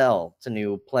hard sell to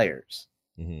new players.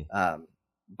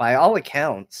 By all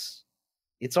accounts,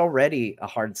 it's already a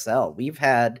hard sell. We've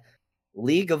had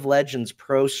League of Legends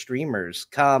pro streamers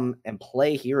come and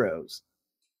play Heroes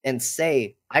and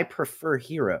say, I prefer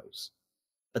Heroes,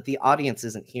 but the audience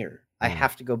isn't here. I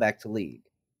have to go back to League.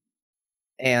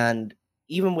 And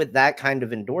even with that kind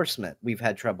of endorsement, we've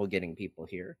had trouble getting people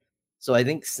here. So I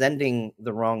think sending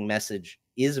the wrong message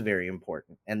is very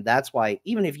important. And that's why,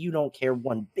 even if you don't care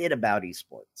one bit about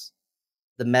esports,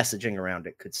 the messaging around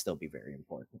it could still be very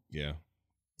important. Yeah.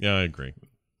 Yeah, I agree.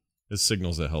 It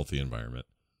signals a healthy environment.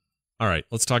 All right,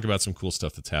 let's talk about some cool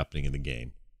stuff that's happening in the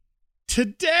game.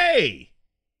 Today!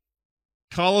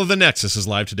 Call of the Nexus is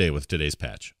live today with today's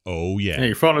patch. Oh, yeah. Hey,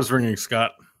 your phone is ringing,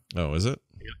 Scott. Oh, is it?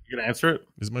 You gonna answer it?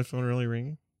 Is my phone really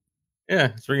ringing?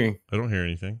 Yeah, it's ringing. I don't hear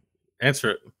anything.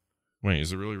 Answer it. Wait,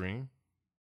 is it really ringing?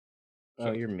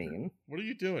 Oh, you're mean. What are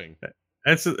you doing?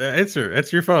 Answer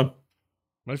your phone.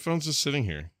 My phone's just sitting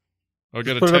here. Oh, I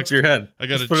got Put a it up text. to your head. I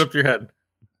got Just put it up to your head.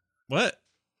 What?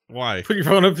 Why? Put your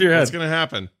phone up to your head. What's going to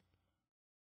happen?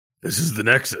 This is the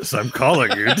Nexus. I'm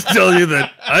calling you to tell you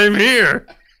that I'm here.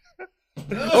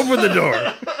 Open the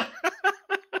door.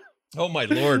 Oh, my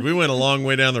Lord. We went a long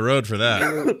way down the road for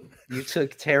that. You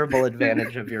took terrible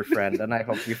advantage of your friend, and I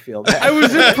hope you feel that. I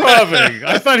was improving.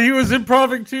 I thought he was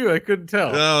improving too. I couldn't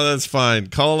tell. No, that's fine.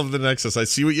 Call of the Nexus. I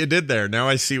see what you did there. Now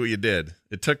I see what you did.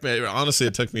 It took me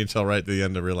until right at the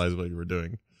end to realize what you were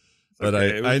doing. But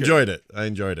okay, I enjoyed it. I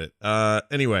enjoyed it.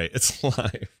 Anyway, it's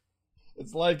live.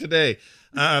 It's live today.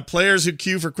 Players who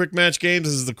queue for quick match games,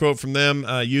 this is the quote from them,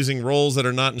 using roles that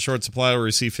are not in short supply will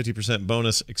receive 50%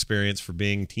 bonus experience for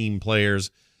being team players.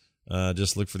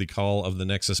 Just look for the Call of the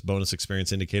Nexus bonus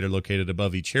experience indicator located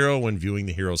above each hero when viewing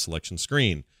the hero selection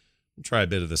screen. We'll try a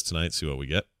bit of this tonight, see what we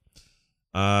get.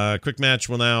 Quick match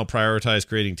will now prioritize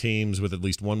creating teams with at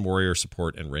least one warrior,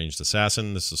 support, and ranged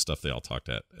assassin. This is stuff they all talked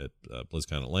at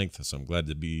BlizzCon at length, so I'm glad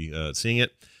to be seeing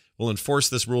it. We'll enforce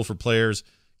this rule for players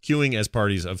queuing as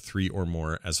parties of 3 or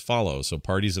more as follows. So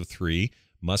parties of 3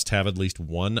 must have at least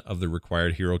one of the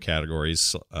required hero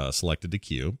categories selected to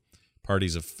queue.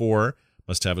 Parties of 4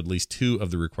 must have at least 2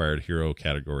 of the required hero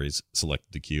categories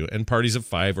selected to queue, and parties of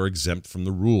 5 are exempt from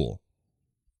the rule.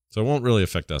 So it won't really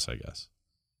affect us, I guess.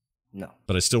 No.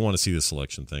 But I still want to see the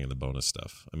selection thing and the bonus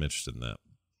stuff. I'm interested in that.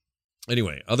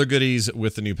 Anyway, other goodies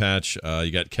with the new patch.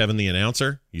 You got Kevin the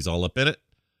Announcer. He's all up in it.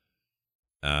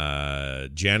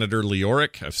 Janitor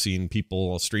Leoric. I've seen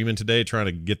people streaming today trying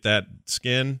to get that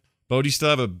skin. Bo, do you still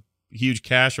have a huge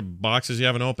cache of boxes you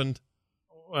haven't opened?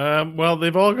 Well,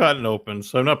 they've all gotten open,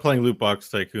 so I'm not playing Loot Box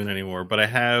Tycoon anymore, but I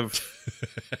have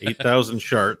 8,000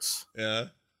 shards. Yeah.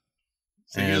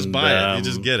 So you just buy it. You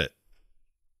just get it.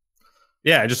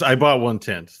 Yeah, I bought one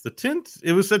tint. The tint,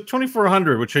 it was at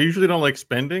 2,400, which I usually don't like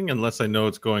spending unless I know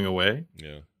it's going away.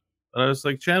 Yeah. But I was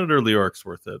like, Janitor Leoric's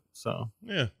worth it. So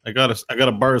yeah, I got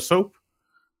a bar of soap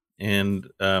and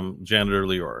Janitor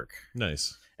Leoric.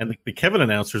 Nice. And the Kevin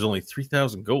Announcer is only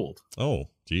 3,000 gold. Oh,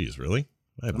 geez, really?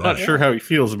 I'm not sure how he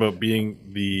feels about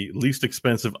being the least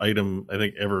expensive item I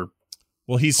think ever.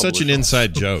 Well, he's such an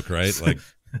inside joke, right? Like,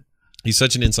 he's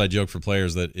such an inside joke for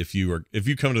players that if you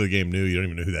come to the game new, you don't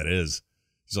even know who that is.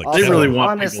 He's like, they really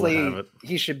want honestly, people to have it.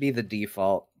 He should be the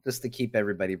default just to keep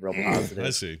everybody real positive. I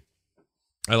see.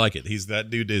 I like it. That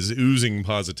dude is oozing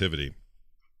positivity.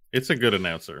 It's a good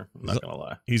announcer. I'm not gonna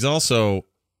lie. He's also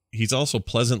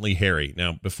pleasantly hairy.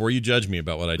 Now, before you judge me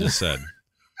about what I just said,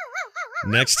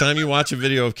 next time you watch a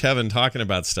video of Kevin talking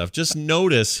about stuff, just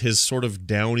notice his sort of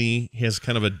downy, he has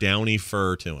kind of a downy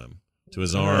fur to him, to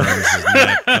his arms, his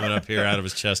neck coming up here out of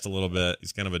his chest a little bit.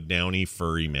 He's kind of a downy,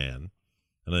 furry man.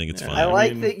 And I think it's fine. I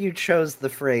like that you chose the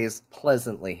phrase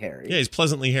pleasantly hairy. Yeah, he's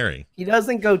pleasantly hairy. He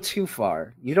doesn't go too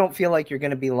far. You don't feel like you're going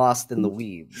to be lost in the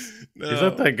weeds. No.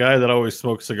 Is that guy that always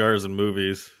smokes cigars in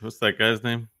movies? What's that guy's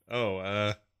name?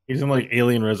 Oh, he's in like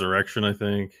Alien Resurrection, I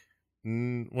think.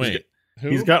 Wait. Who?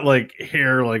 He's got like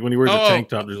hair, like when he wears a tank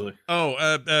top. There's like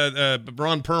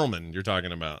Ron Perlman. You're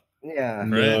talking about? Yeah. Right?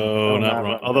 No, not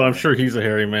Ron. Although I'm sure he's a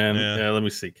hairy man. Yeah. Let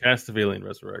me see. Cast of Alien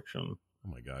Resurrection. Oh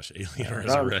my gosh, Alien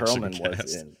Ron Resurrection. Perlman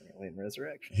was in Alien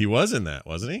Resurrection. He was in that,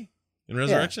 wasn't he? in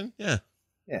Resurrection? Yeah.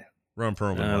 Yeah. Ron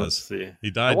Perlman Let's was. see. He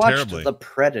I died watched terribly. The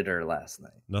Predator last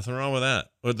night. Nothing wrong with that.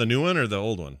 What, the new one or the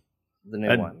old one? The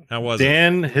new one. How was it?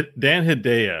 Dan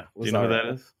Hedaya. Do Was you know who that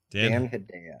alright. is? Dan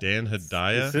Hedaya. Dan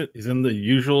Hedaya? He's in The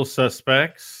Usual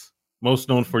Suspects. Most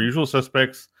known for Usual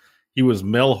Suspects. He was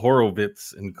Mel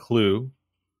Horowitz in Clue.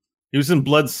 He was in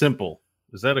Blood Simple.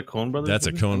 Is that a Coen Brothers? That's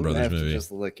a movie? Coen I'm gonna Brothers have to movie.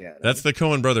 just look at it. That's the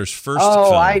Coen Brothers' first Oh,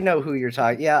 film. I know who you're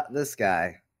talking. Yeah, this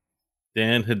guy.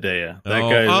 Dan Hedaya. That oh,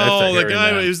 guy. That's a the hairy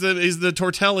guy. man. He's the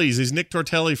Tortellis. He's Nick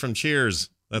Tortelli from Cheers.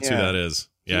 That's who Yeah. that is.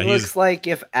 Yeah, He looks like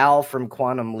if Al from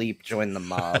Quantum Leap joined the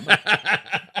mob.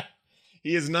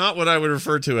 he is not what I would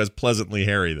refer to as pleasantly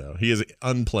hairy, though. He is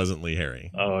unpleasantly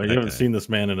hairy. Oh, you That haven't guy. seen this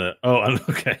man in a. Oh,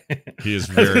 okay. He is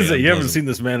I was very. gonna say, you haven't unpleasant. seen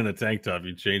this man in a tank top.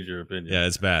 You change your opinion. Yeah,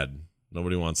 it's bad.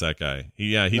 Nobody wants that guy.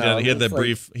 He No, did, he it had that looks like-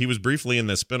 brief. He was briefly in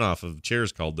the spinoff of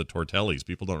Cheers called the Tortellis.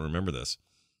 People don't remember this,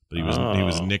 but he was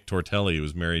Oh. Nick Tortelli. He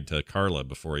was married to Carla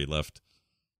before he left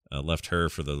her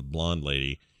for the blonde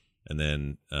lady, and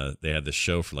then they had this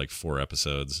show for like 4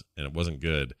 episodes, and it wasn't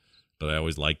good. But I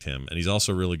always liked him, and he's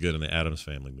also really good in the Addams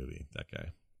Family movie. That guy.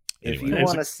 If Anyway. you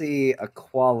want to see a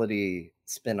quality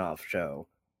spin-off show,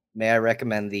 may I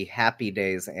recommend the Happy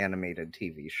Days animated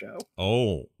TV show?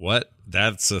 Oh, what?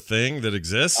 That's a thing that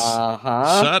exists?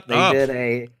 Uh-huh. Shut up.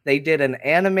 They did an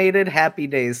animated Happy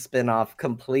Days spin-off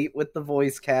complete with the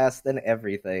voice cast and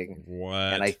everything. What?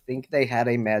 And I think they had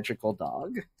a magical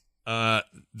dog.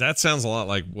 That sounds a lot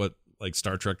like what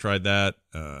Star Trek tried that.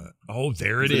 Oh,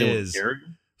 there it Is it is. Gary?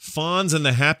 Fonz and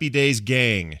the Happy Days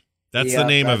Gang. That's the Yep,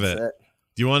 name of that's it.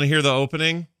 Do you want to hear the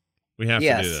opening? We have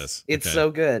Yes, to do this. it's Okay.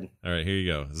 so good. All right, here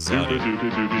you go. This is audio.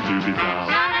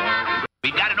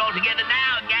 We got it all together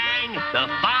now, gang. The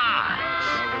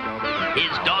Fonz.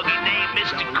 His doggy named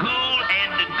Mr. Cool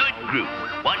and the Good Group.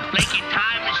 One flaky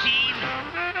time machine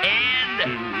and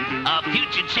a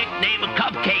future chick named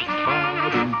Cupcake.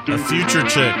 A future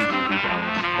chick.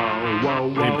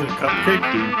 Named the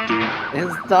Cupcake.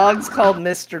 His dog's called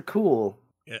Mr. Cool.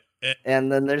 And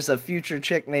And then there's a future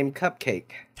chick named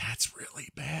Cupcake. that's really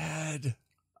bad.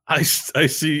 I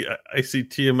see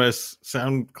TMS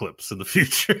sound clips in the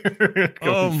future.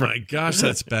 Oh Going my gosh,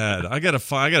 that's bad. I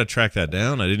gotta track that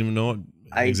down. I didn't even know it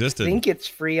I existed. think it's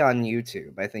free on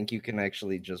YouTube. I think you can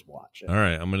actually just watch it. All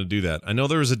right, I'm gonna do that. I know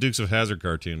there was a Dukes of Hazzard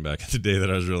cartoon back in the day that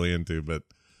I was really into, but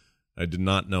I did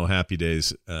not know Happy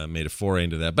Days made a foray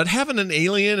into that. But having an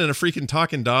alien and a freaking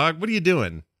talking dog, what are you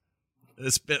doing?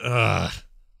 It's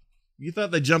you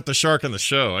thought they jumped the shark on the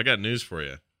show. I got news for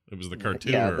you. It was the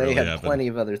cartoon. Yeah, where it they really had happened. plenty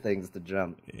of other things to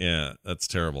jump. Yeah, that's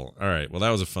terrible. All right, well, that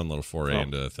was a fun little foray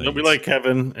into things. No, we like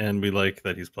Kevin, and we like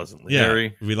that he's pleasantly Yeah,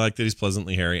 hairy. we like that he's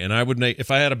Pleasantly Harry. And I would if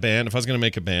I had a band, if I was going to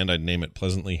make a band, I'd name it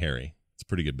Pleasantly Harry. It's a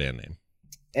pretty good band name.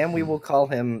 And we will call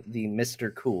him the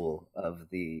Mr. Cool of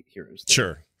the Heroes.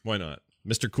 Sure, why not?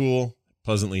 Mr. Cool,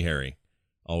 Pleasantly Harry,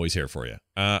 always here for you.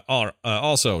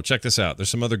 Also, check this out. There's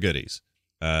some other goodies.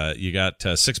 You got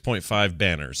 6.5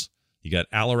 banners. You got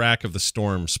Alarak of the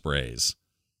Storm sprays.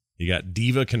 You got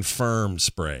Diva Confirmed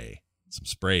spray. Some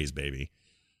sprays, baby.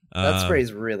 That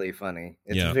spray's really funny.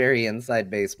 It's yeah. very inside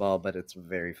baseball, but it's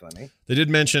very funny. They did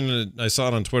mention, I saw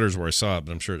it on Twitter's where I saw it,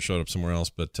 but I'm sure it showed up somewhere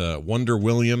else. But Wonder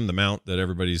William, the mount that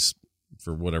everybody's,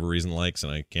 for whatever reason, likes,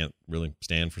 and I can't really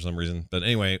stand for some reason. But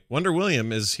anyway, Wonder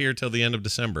William is here till the end of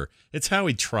December. It's how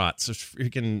he trots. It's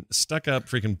freaking stuck up,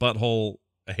 freaking butthole.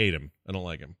 I hate him. I don't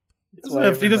like him.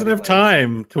 He doesn't have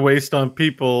time to waste on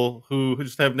people who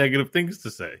just have negative things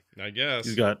to say. I guess.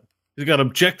 He's got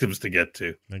objectives to get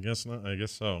to. I guess not. I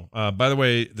guess so. By the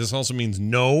way, this also means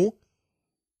no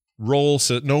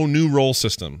new role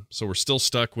system. So we're still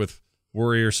stuck with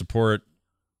warrior, support,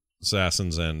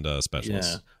 assassins, and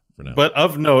specialists for now. But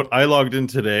of note, I logged in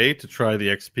today to try the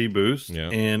XP boost, Yeah.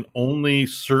 and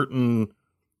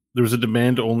there was a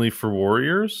demand only for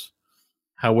warriors.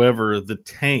 However, the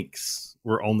tanks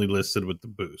were only listed with the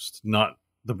boost, not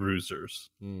the bruisers.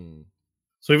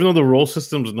 So even though the role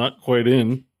system's not quite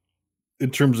in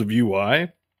terms of UI,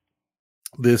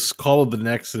 this Call of the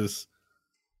Nexus,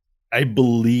 I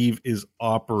believe, is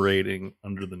operating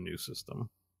under the new system.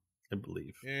 I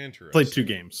believe. Interesting. Played 2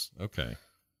 games. Okay.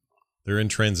 They're in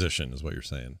transition, is what you're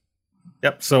saying.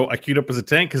 Yep. So I queued up as a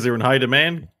tank because they were in high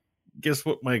demand. Guess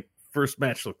what my first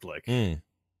match looked like?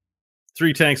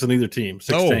 3 tanks on either team.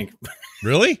 6 tank.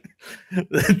 Really?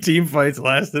 The team fights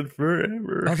lasted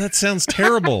forever. Oh, that sounds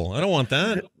terrible. I don't want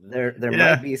that. There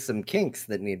Yeah. might be some kinks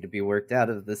that need to be worked out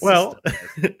of this Well,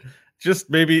 system. just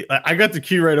maybe I got the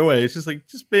queue right away. It's just like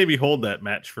just maybe hold that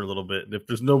match for a little bit. And if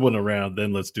there's no one around,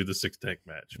 then let's do the 6 tank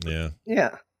match. But Yeah.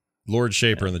 Yeah. Lord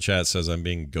Shaper in the chat says I'm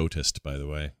being goatist, by the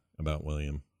way, about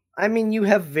William. I mean, you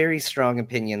have very strong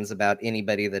opinions about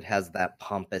anybody that has that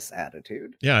pompous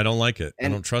attitude. Yeah, I don't like it.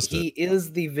 And I don't trust he it.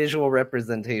 is the visual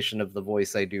representation of the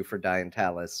voice I do for Dian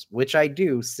Talis, which I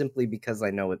do simply because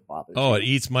I know it bothers Oh, me. it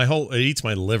eats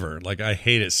my liver. Like, I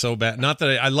hate it so bad. Not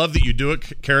that I love that you do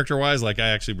it character wise. Like, I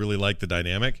actually really like the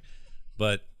dynamic,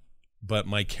 but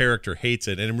my character hates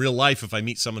it. And in real life, if I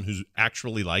meet someone who's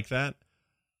actually like that,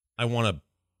 I want to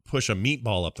push a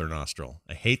meatball up their nostril.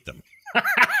 I hate them.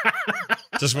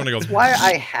 Just want to go. That's why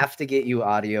I have to get you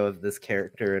audio of this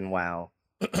character in WoW.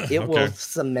 It will Okay.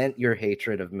 cement your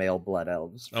hatred of male blood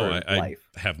elves for I life.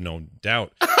 have no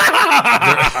doubt.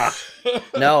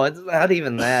 No, it's not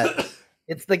even that.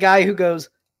 It's the guy who goes,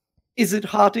 "Is it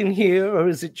hot in here or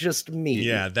is it just me?"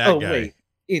 Yeah, that guy. Wait,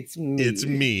 it's me. It's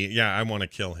me. Yeah, I want to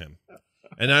kill him.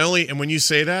 And when you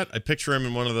say that, I picture him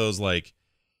in one of those like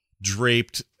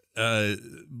draped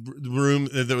room,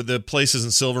 the places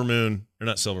in Silver Moon, or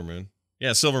not Silver Moon.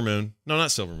 Yeah, Silver Moon. No,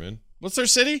 not Silver Moon. What's their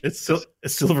city? It's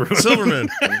Silver Moon. Silver Moon.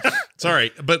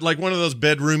 Sorry, but like one of those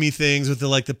bedroomy things with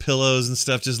the pillows and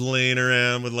stuff just laying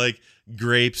around with like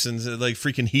grapes and like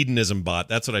freaking hedonism bot.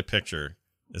 That's what I picture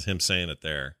is him saying it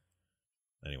there.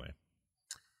 Anyway.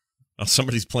 Oh,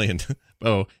 somebody's playing.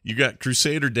 Oh, you got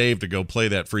Crusader Dave to go play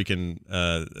that freaking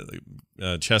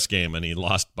chess game, and he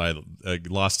lost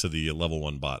to the level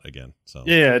 1 bot again. So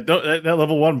Yeah, that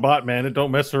level 1 bot, man, it don't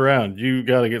mess around. You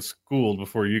got to get schooled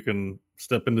before you can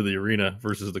step into the arena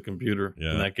versus the computer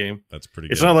in that game. That's pretty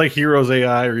It's good. not like Heroes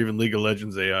AI or even League of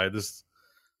Legends AI. This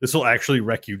will actually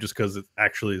wreck you just because it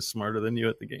actually is smarter than you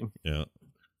at the game. Yeah.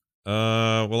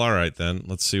 Well, all right then.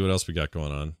 Let's see what else we got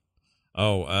going on.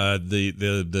 Oh,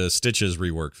 the Stitches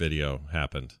rework video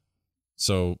happened.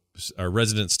 So our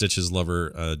resident Stitches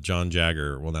lover, John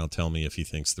Jagger, will now tell me if he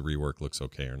thinks the rework looks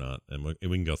okay or not, and we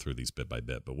can go through these bit by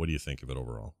bit. But what do you think of it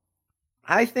overall?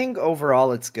 I think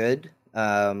overall it's good.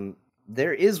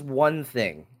 There is one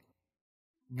thing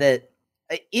that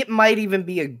it might even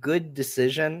be a good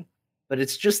decision, but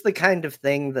it's just the kind of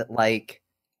thing that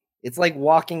it's like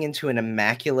walking into an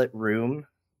immaculate room,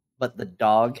 but the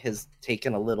dog has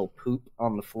taken a little poop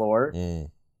on the floor.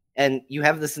 And you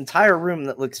have this entire room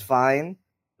that looks fine,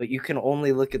 but you can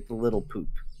only look at the little poop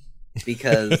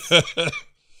because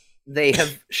they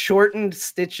have shortened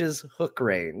Stitch's hook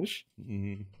range.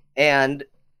 Mm-hmm. And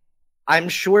I'm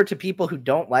sure to people who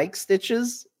don't like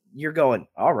Stitches, you're going,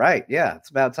 all right, yeah, it's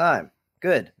about time.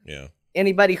 Good. Yeah.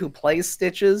 Anybody who plays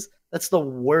Stitches, that's the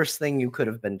worst thing you could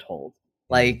have been told.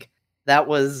 Like, that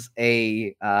was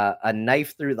a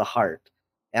knife through the heart.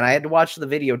 And I had to watch the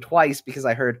video twice because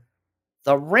I heard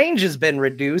the range has been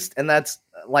reduced, and that's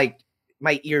like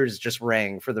my ears just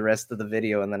rang for the rest of the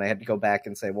video, and then I had to go back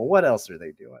and say, well, what else are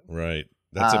they doing? Right.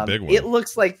 That's a big one. It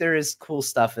looks like there is cool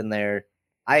stuff in there.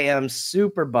 I am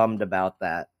super bummed about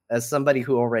that as somebody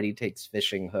who already takes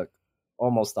fishing hook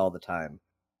almost all the time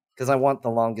because I want the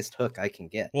longest hook I can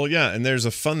get. Well, yeah, and there's a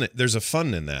fun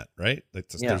in that, right?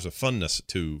 There's a funness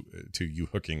to you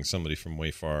hooking somebody from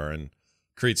way far and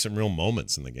create some real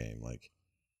moments in the game, like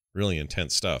really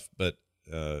intense stuff. But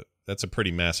that's a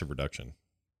pretty massive reduction.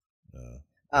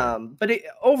 But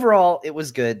overall, it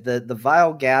was good. The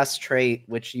vile gas trait,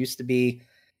 which used to be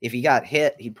if he got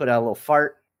hit, he'd put out a little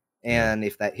fart, and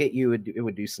if that hit you, it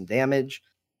would do some damage.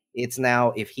 It's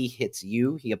now if he hits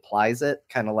you, he applies it,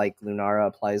 kind of like Lunara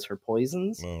applies her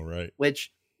poisons. Oh, right.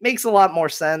 Which makes a lot more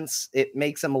sense. It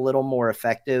makes him a little more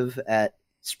effective at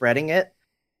spreading it,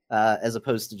 as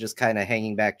opposed to just kind of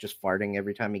hanging back, just farting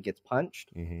every time he gets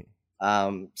punched.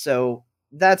 Mm-hmm. So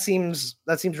that seems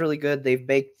really good. They've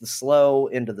baked the slow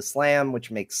into the slam,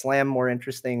 which makes slam more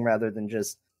interesting rather than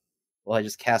just, well, I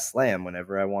just cast slam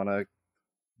whenever I want to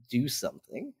do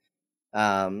something.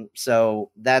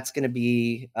 So that's going to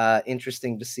be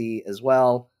interesting to see as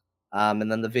well.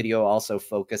 And then the video also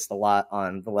focused a lot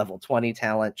on the level 20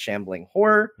 talent Shambling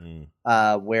Horror,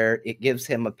 where it gives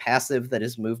him a passive that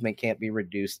his movement can't be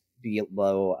reduced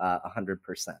below 100%,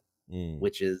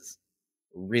 which is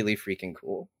really freaking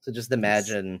cool. So just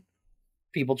imagine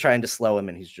people trying to slow him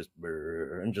and he's just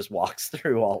and just walks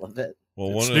through all of it.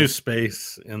 Well, it's new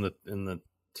space in the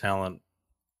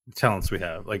talents we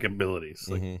have, like abilities.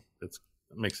 Like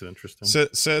it makes it interesting.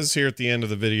 Says here at the end of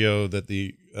the video that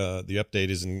the update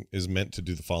is meant to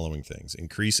do the following things: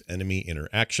 increase enemy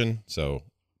interaction, so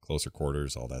closer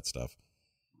quarters, all that stuff,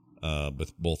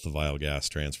 with both the vile gas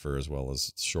transfer as well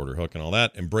as shorter hook and all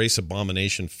that. Embrace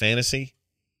abomination fantasy.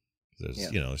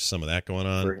 There's some of that going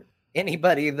on. For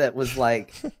anybody that was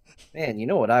like, man, you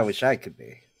know what I wish I could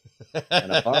be?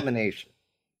 An abomination.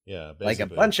 Yeah, basically. Like a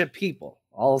bunch of people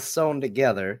all sewn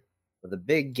together with a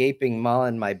big gaping maw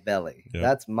in my belly. Yep.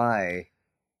 That's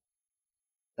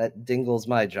That dingles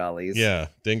my jollies. Yeah,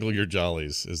 dingle your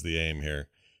jollies is the aim here.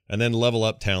 And then level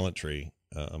up talent tree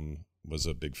was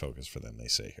a big focus for them, they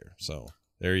say here. So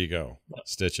there you go.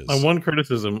 Stitches. My one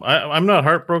criticism, I'm not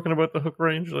heartbroken about the hook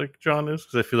range like John is,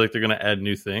 because I feel like they're going to add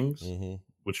new things,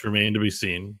 which remain to be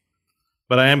seen.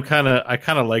 But I kind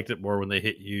of liked it more when they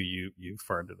hit you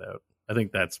farted out. I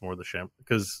think that's more the sham,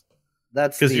 because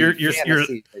that's the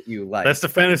fantasy that you like. That's the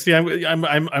fantasy.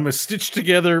 I'm a stitched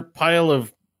together pile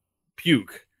of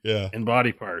puke and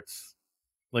body parts.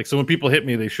 Like, so when people hit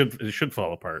me, it should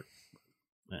fall apart.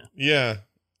 Yeah.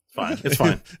 Fine. It's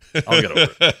fine. I'll get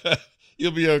over it.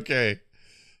 You'll be okay.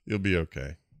 You'll be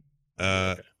okay.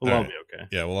 We'll all be okay.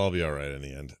 Yeah, we'll all be all right in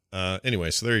the end. Anyway,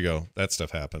 so there you go. That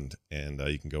stuff happened, and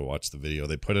you can go watch the video.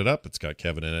 They put it up. It's got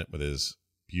Kevin in it with his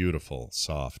beautiful,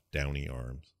 soft, downy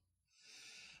arms.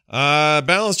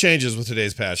 Balance changes with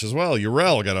today's patch as well.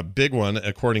 Yrel got a big one,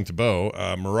 according to Bo.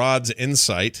 Murad's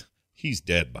Insight. He's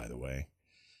dead, by the way.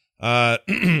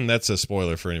 That's a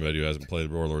spoiler for anybody who hasn't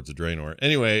played Warlords of Draenor.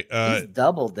 Anyway, he's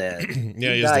double dead.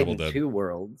 Yeah, he's double dead. 2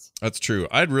 worlds. That's true.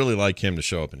 I'd really like him to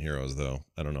show up in Heroes, though.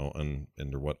 I don't know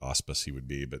under what auspice he would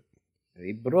be, but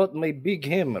he brought my big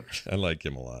hammer. I like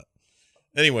him a lot.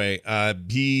 Anyway,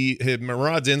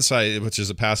 Murad's Insight, which is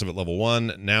a passive at level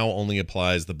 1, now only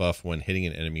applies the buff when hitting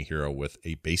an enemy hero with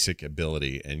a basic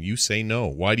ability. And you say no.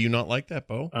 Why do you not like that,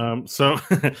 Bo? So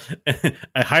I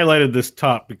highlighted this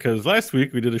top because last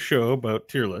week we did a show about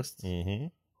tier lists.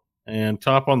 And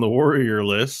top on the warrior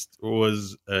list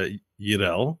was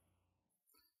Yrel.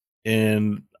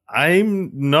 And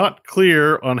I'm not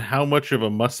clear on how much of a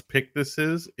must pick this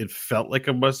is. It felt like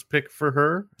a must pick for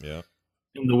her. Yeah.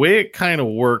 And the way it kind of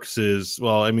works is,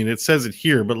 well, I mean, it says it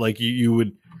here, but like you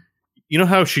would, you know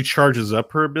how she charges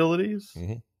up her abilities?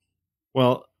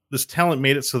 Well, this talent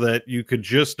made it so that you could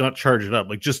just not charge it up,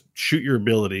 like just shoot your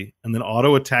ability and then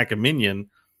auto attack a minion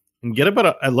and get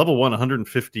about at level 1,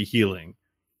 150 healing.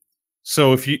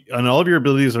 So if you, and all of your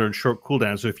abilities are in short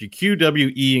cooldown. So if you Q,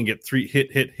 W, E and get 3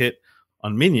 hit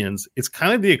on minions, it's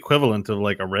kind of the equivalent of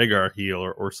like a Rhaegar heal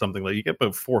or something. Like you get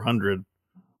about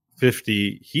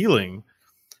 450 healing,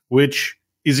 which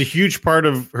is a huge part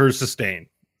of her sustain,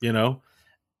 you know?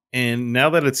 And now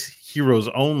that it's heroes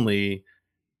only,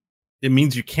 it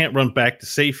means you can't run back to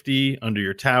safety under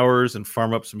your towers and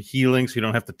farm up some healing, so you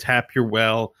don't have to tap your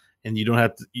well, and you don't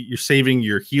have to, you're saving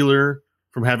your healer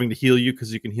from having to heal you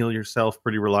because you can heal yourself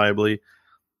pretty reliably.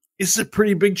 It's a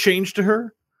pretty big change to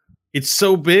her. It's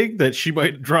so big that she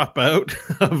might drop out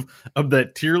of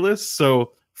that tier list.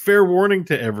 So fair warning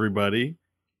to everybody.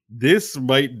 This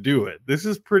might do it. This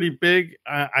is pretty big.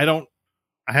 I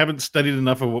haven't studied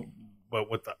enough of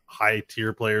what the high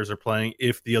tier players are playing,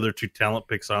 if the other 2 talent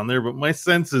picks on there, but my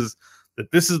sense is that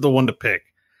this is the one to pick.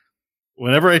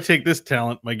 Whenever I take this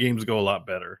talent, my games go a lot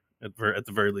better, at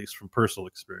the very least, from personal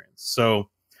experience. So,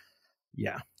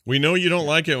 yeah. We know you don't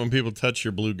like it when people touch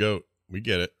your blue goat. We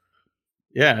get it.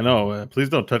 Yeah, I know. Please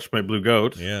don't touch my blue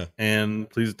goat. Yeah. And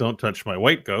please don't touch my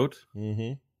white goat.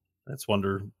 Mm-hmm. That's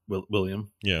Wonder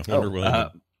William. Yeah, Wonder William.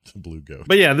 The blue goat.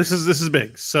 But yeah, this is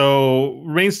big. So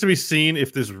remains to be seen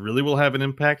if this really will have an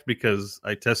impact, because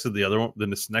I tested the other one,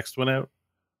 then this next one out,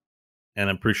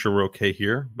 and I'm pretty sure we're okay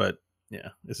here. But yeah,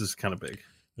 this is kind of big.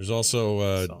 There's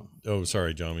also oh,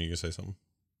 sorry, John, were you gonna say something?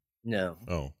 No.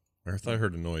 Oh, I thought I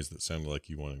heard a noise that sounded like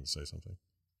you wanted to say something.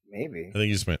 Maybe. I think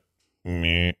you just went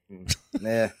meh.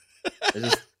 Nah. I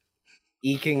just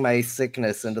eking my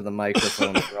sickness into the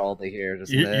microphone for all to hear.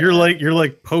 Just you're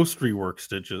like post rework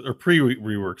stitches or pre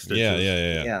rework stitches.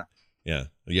 Yeah.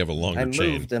 You have a longer I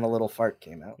chain. moved and a little fart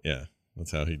came out. Yeah,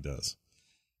 that's how he does.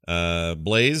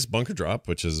 Blaze Bunker Drop,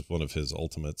 which is one of his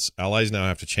ultimates. Allies now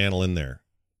have to channel in there.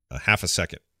 Half a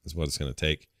second is what it's going to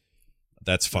take.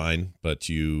 That's fine, but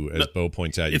you, as Bo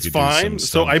points out, it's could fine. do some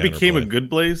So I became a counterplay. good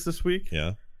Blaze this week.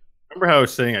 Yeah. Remember how I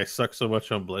was saying I suck so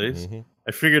much on Blaze? Mm-hmm.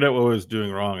 I figured out what I was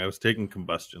doing wrong. I was taking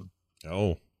combustion.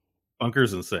 Oh.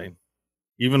 Bunker's insane.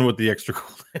 Even with the extra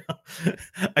cooldown.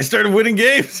 I started winning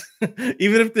games.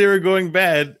 Even if they were going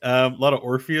bad. A lot of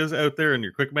Orpheus out there in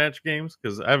your quick match games,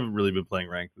 because I haven't really been playing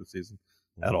ranked this season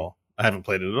at all. I haven't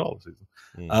played it at all this season.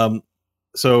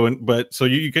 So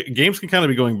games can kind of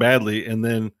be going badly, and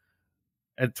then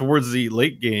towards the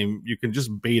late game, you can just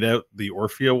bait out the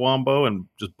Orphea wombo and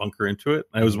just bunker into it.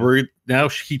 I was worried. Now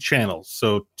he channels.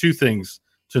 So 2 things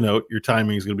to note. Your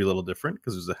timing is going to be a little different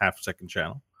because there's a half-second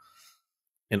channel.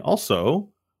 And also,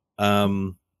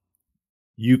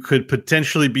 you could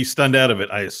potentially be stunned out of it,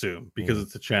 I assume, because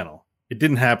it's a channel. It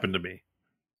didn't happen to me.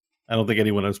 I don't think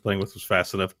anyone I was playing with was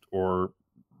fast enough, or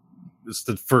it's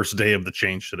the first day of the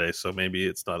change today, so maybe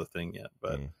it's not a thing yet.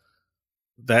 But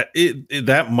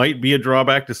that might be a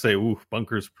drawback to say, ooh,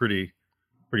 bunker's pretty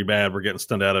bad. We're getting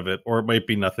stunned out of it, or it might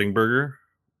be Nothing Burger,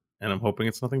 and I'm hoping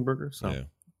it's Nothing Burger. So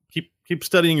keep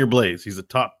studying your Blaze. He's a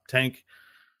top tank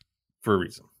for a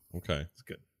reason. Okay, it's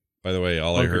good. By the way,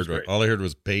 all Bunker's I heard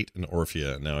was Bait and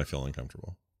Orphea, and now I feel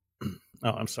uncomfortable. Oh,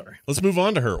 I'm sorry. Let's move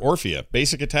on to her. Orphea.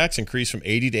 Basic attacks increased from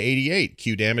 80 to 88.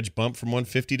 Q damage bumped from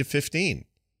 150 to 15.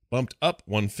 Bumped up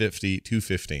 150 to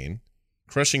 15.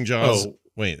 Crushing Jaws. Oh.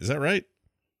 Wait, is that right?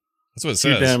 That's what it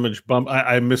Q says. damage bump.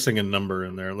 I'm missing a number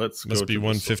in there. Let's Must go be to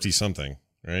 150 something,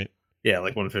 right? Yeah,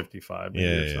 like 155. Maybe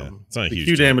or something. It's not a the huge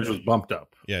Q jump. damage was bumped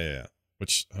up. Yeah.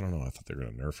 Which, I don't know. I thought they were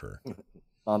going to nerf her.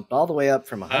 Bumped all the way up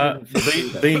from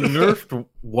 150. They nerfed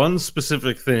one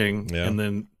specific thing and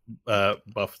then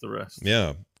buffed the rest.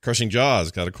 Yeah. Crushing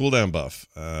Jaws got a cooldown buff.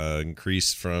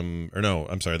 Increased from, or no,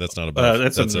 I'm sorry, that's not a buff.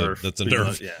 That's a nerf. That's a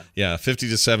nerf. Yeah, 50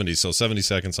 to 70, so 70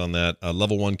 seconds on that.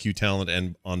 Level 1 Q talent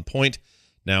and on point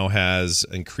now has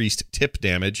increased tip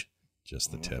damage.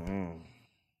 Just the tip.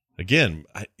 Again,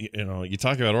 you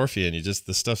talk about Orphea and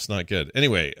the stuff's not good.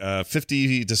 Anyway,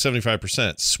 50 to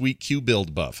 75%. Sweet Q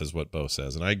build buff is what Bo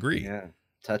says, and I agree. Yeah,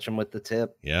 touch him with the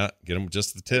tip. Yeah, get him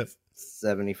just the tip.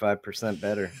 75%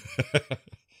 better.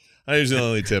 I usually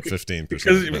only tip 15%.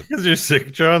 because you're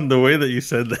sick, John. The way that you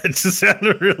said that just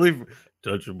sounded really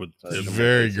touch him with the tip.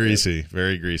 Very greasy.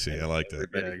 Very greasy. I like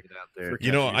that. Get out there.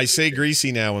 I say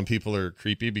greasy now when people are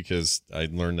creepy because I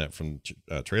learned that from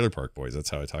Trailer Park Boys. That's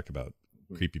how I talk about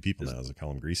creepy people now, is I call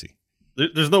them greasy.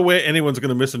 There's no way anyone's going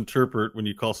to misinterpret when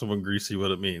you call someone greasy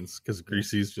what it means, because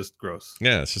greasy is just gross.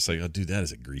 Yeah, it's just like, oh, dude, that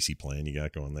is a greasy plan you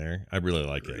got going there. I really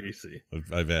like greasy. It.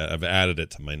 I've added it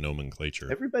to my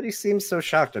nomenclature. Everybody seems so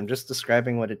shocked. I'm just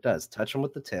describing what it does. Touch them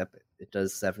with the tip. It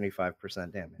does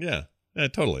 75% damage. Yeah,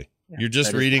 totally. Yeah, you're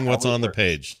just reading what's on the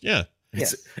page. Yeah.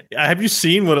 Yes. Have you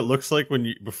seen what it looks like when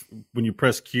you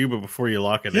press Q but before you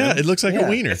lock it in? Yeah, it looks like a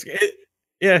wiener.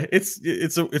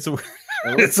 It's a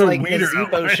It looks like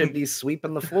Gazebo should be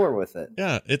sweeping the floor with it.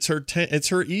 Yeah, it's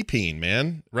her e-peen,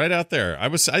 man, right out there.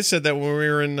 I said that when we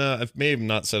were in. I may have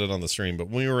not said it on the stream, but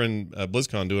when we were in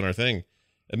BlizzCon doing our thing,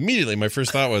 immediately my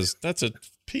first thought was, "That's a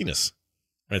penis,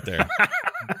 right there."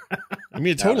 I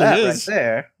mean, it totally is. Right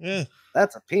there. Yeah,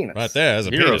 that's a penis. Right there, as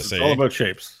a penis. It's all about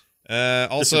shapes.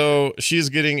 Also, she's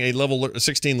getting a level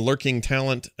 16 lurking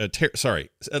talent. At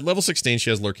level 16, she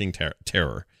has lurking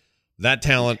terror. That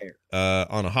talent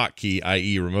on a hotkey,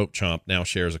 i.e. remote chomp, now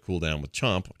shares a cooldown with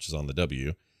chomp, which is on the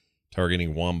W,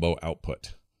 targeting wombo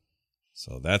output.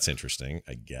 So that's interesting,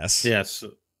 I guess. Yes.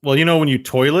 Well, when you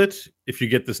toilet, if you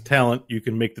get this talent, you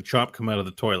can make the chomp come out of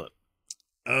the toilet.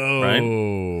 Oh.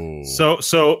 Right?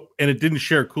 So, and it didn't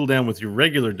share cooldown with your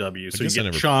regular W. So you get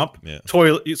chomp,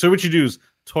 toilet. So what you do is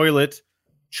toilet,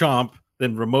 chomp,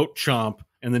 then remote chomp,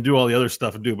 and then do all the other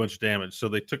stuff and do a bunch of damage. So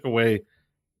they took away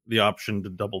the option to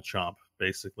double chomp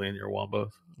basically in your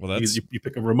wombo. Well, that's you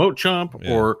pick a remote chomp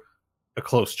or a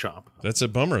close chomp. That's a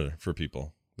bummer for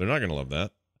people. They're not going to love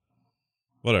that.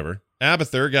 Whatever.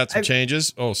 Abathur got some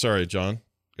changes. Oh, sorry, John.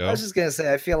 Go. I was just gonna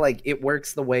say, I feel like it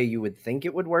works the way you would think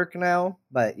it would work now,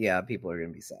 but yeah, people are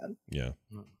gonna be sad. Yeah.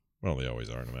 Well, they always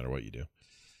are, no matter what you do.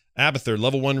 Abathur,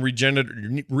 level 1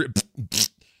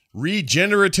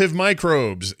 regenerative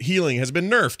microbes healing has been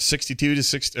nerfed 62 to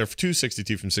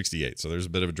 262 from 68. So there's a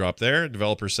bit of a drop there.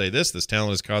 Developers say this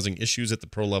talent is causing issues at the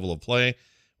pro level of play.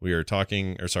 We are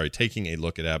taking a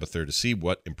look at Abathur to see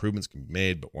what improvements can be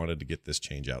made, but wanted to get this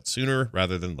change out sooner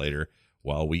rather than later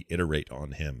while we iterate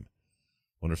on him.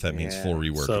 Wonder if that means full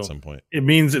rework at some point. It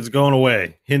means it's going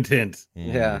away. Hint, hint.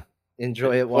 Yeah.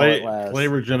 Enjoy it while it lasts. Play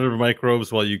regenerative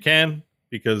microbes while you can,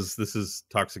 because this is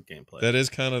toxic gameplay. That is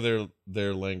kind of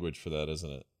their language for that,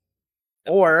 isn't it?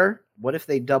 Or what if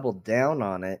they doubled down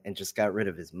on it and just got rid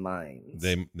of his mind?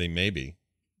 They maybe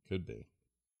could be.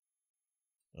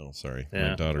 Oh, sorry. Yeah.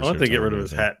 My daughter's I want to get rid of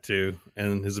his hat too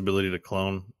and his ability to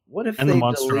clone. What if and they the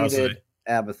monstrosity deleted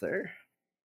Abathur?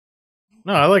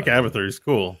 No, I like Abathur. He's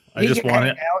cool. I just want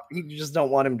it. You just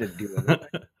don't want him to do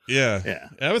it. Yeah.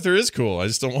 Abathur is cool. I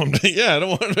just don't want him to. Yeah, I don't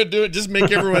want him to do it. Just make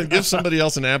everyone give somebody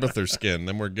else an Abathur skin.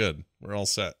 Then we're good. We're all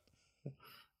set.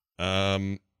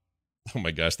 Oh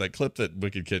my gosh, that clip that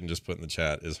Wicked Kitten just put in the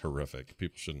chat is horrific.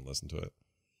 People shouldn't listen to it.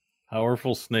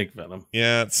 Powerful snake venom.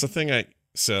 Yeah, it's the thing I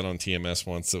said on TMS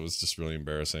once that was just really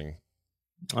embarrassing.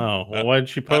 Oh, well, why did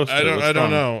she post it? I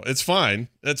don't know. It's fine.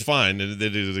 It's fine.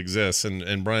 It exists,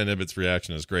 and Brian Ibbott's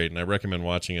reaction is great, and I recommend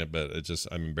watching it. But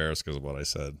I'm embarrassed because of what I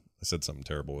said. I said something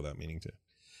terrible without meaning to.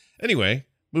 Anyway,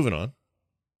 moving on.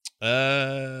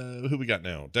 Who we got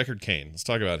now? Deckard Cain. Let's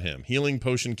talk about him. Healing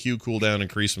potion Q cooldown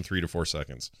increased from 3 to 4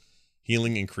 seconds.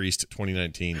 Healing increased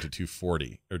 2019 to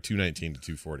 240 or 219 to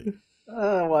 240.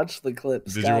 Watch the clip.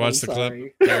 Did Scott, you watch I'm the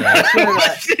sorry. clip? All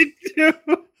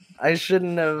right. I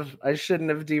shouldn't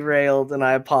have derailed, and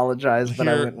I apologize, but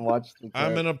I Here, went and watched the clip.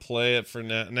 I'm gonna play it for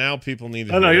now. Now people need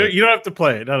to. No, hear it. you don't have to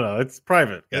play it. No, it's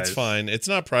private. Guys. It's fine. It's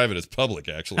not private. It's public,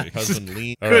 actually. Husband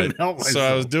lean. All couldn't right. help So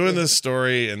I was myself. doing this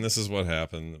story, and this is what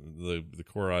happened. The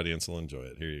core audience will enjoy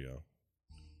it. Here you go.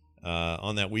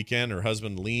 On that weekend, her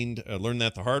husband learned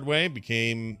that the hard way.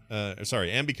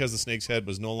 And because the snake's head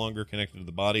was no longer connected to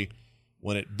the body,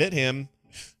 when it bit him,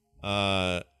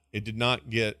 it did not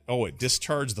get. Oh, it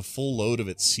discharged the full load of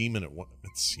its semen at one.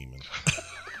 Its semen.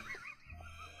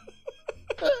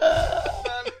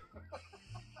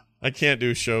 I can't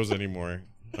do shows anymore.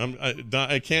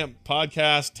 I can't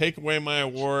podcast. Take away my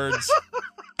awards.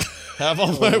 Have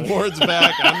all my awards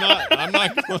back. I'm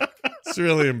not. It's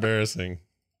really embarrassing.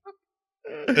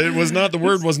 It was not. The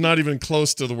word was not even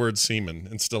close to the word semen,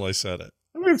 and still I said it.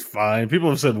 I mean, it's fine. People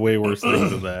have said way worse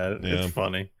things than that. Yeah. It's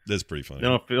funny. That's pretty funny.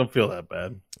 You don't feel that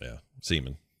bad. Yeah,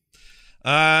 semen.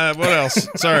 What else?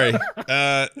 Sorry.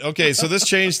 Okay, so this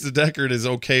change to Deckard is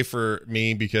okay for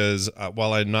me because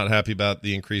while I'm not happy about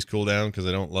the increased cooldown because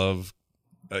I don't love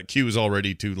Q is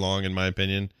already too long in my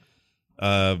opinion.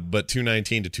 But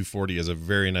 219 to 240 is a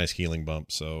very nice healing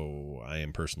bump, so I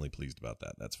am personally pleased about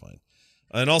that. That's fine.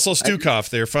 And also Stukov,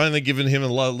 they're finally giving him a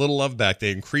little love back.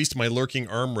 They increased my lurking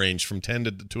arm range from 10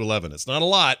 to 11. It's not a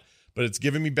lot, but it's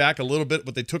giving me back a little bit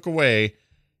what they took away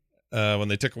when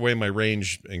they took away my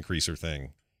range increaser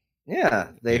thing. Yeah,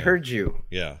 they heard you.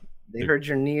 Yeah. They heard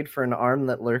your need for an arm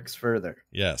that lurks further.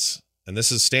 Yes. And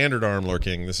this is standard arm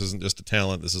lurking. This isn't just a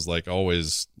talent. This is like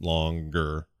always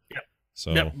longer. Yep.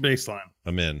 So Yep, baseline.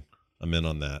 I'm in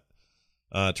on that.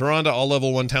 Taronda, all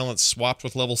level 1 talents swapped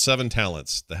with level 7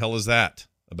 talents. The hell is that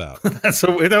about?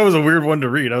 That was a weird one to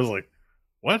read. I was like,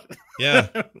 what? Yeah,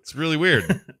 it's really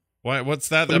weird. What's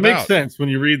that But about? it makes sense when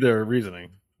you read their reasoning.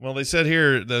 Well, they said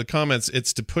here, the comments,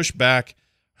 it's to push back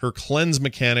her cleanse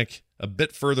mechanic a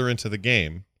bit further into the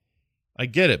game. I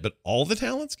get it, but all the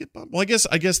talents get bumped? Well, I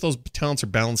guess those talents are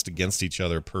balanced against each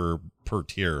other per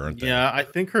tier, aren't they? Yeah, I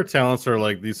think her talents are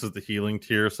like, this is the healing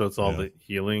tier, so it's all the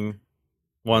healing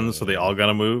ones, so they all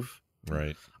gotta move.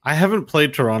 Right. I haven't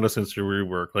played Taronda since her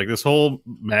rework. Like, this whole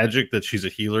magic that she's a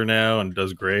healer now and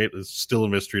does great is still a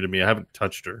mystery to me. I haven't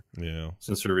touched her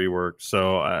since her rework.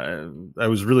 So I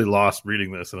was really lost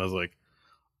reading this, and I was like,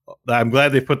 I'm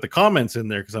glad they put the comments in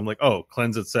there because I'm like, oh,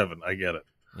 cleanse at 7. I get it.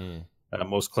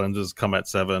 Most cleanses come at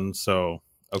 7, so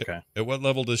okay. At what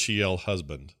level does she yell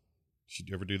husband? Should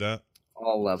you ever do that?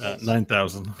 All levels.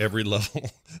 9,000. Every level.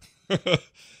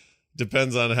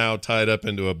 Depends on how tied up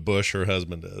into a bush her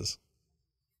husband is,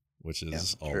 which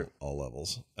is all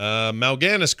levels.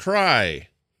 Mal'Ganis Cry.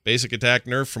 Basic attack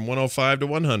nerf from 105 to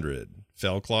 100.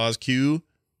 Fell Claws Q,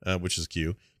 which is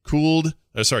Q.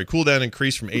 Cooldown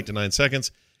increased from 8 to 9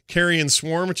 seconds. Carrion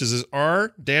Swarm, which is his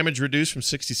R. Damage reduced from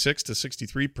 66 to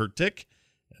 63 per tick.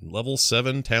 And level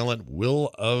 7 talent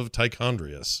Will of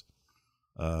Tichondrius,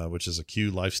 which is a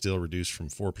Q lifesteal reduced from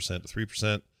 4% to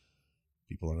 3%.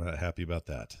 People are not happy about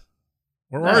that.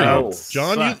 Where are you,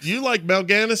 John? You like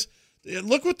Mal'Ganis?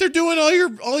 Look what they're doing.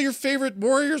 All your favorite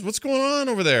warriors. What's going on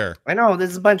over there? I know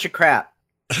this is a bunch of crap.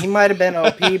 He might have been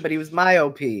OP, but he was my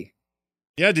OP.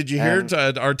 Yeah, did you hear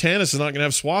Artanis is not going to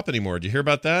have swap anymore? Did you hear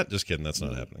about that? Just kidding. That's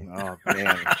not happening. Oh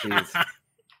man, jeez.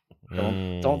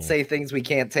 Don't say things we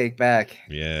can't take back.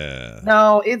 Yeah.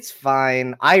 No, it's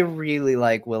fine. I really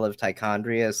like Will of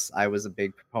Tichondrius. I was a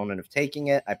big proponent of taking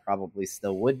it. I probably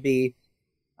still would be.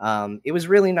 It was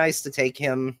really nice to take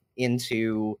him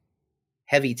into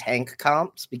heavy tank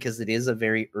comps because it is a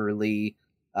very early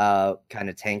kind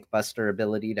of tank buster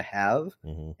ability to have.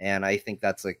 And I think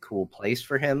that's a cool place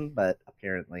for him, but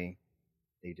apparently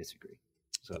they disagree.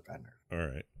 So it got nerfed. All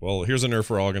right. Well, here's a nerf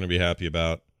we're all going to be happy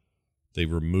about. They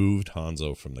removed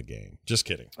Hanzo from the game. Just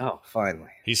kidding. Oh, finally.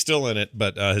 He's still in it,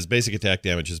 but his basic attack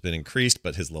damage has been increased,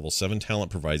 but his level 7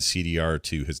 talent provides CDR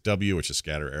to his W, which is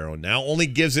Scatter Arrow. Now only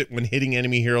gives it when hitting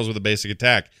enemy heroes with a basic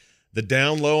attack. The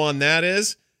down low on that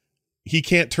is he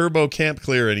can't turbo camp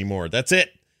clear anymore. That's it.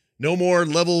 No more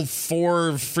level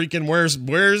 4 freaking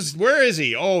where is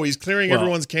he? Oh, he's clearing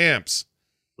everyone's camps.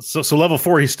 So level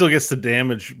 4, he still gets the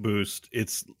damage boost.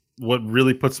 It's what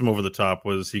really puts him over the top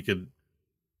was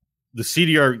the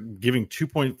CDR giving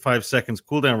 2.5 seconds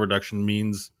cooldown reduction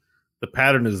means the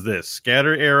pattern is this: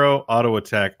 scatter arrow, auto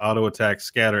attack,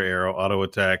 scatter arrow, auto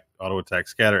attack,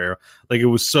 scatter arrow. Like, it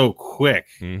was so quick.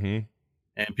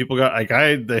 And people got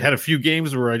they had a few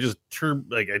games where I just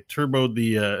I turboed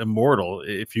the Immortal.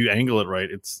 If you angle it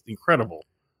right, it's incredible.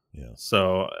 Yeah.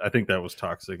 So I think that was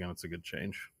toxic, and it's a good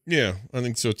change. Yeah, I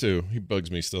think so too. He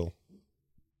bugs me still.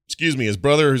 his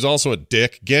brother, who's also a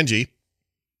dick, Genji.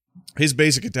 His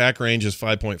basic attack range is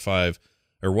 5.5,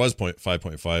 or was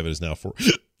 5.5. It is now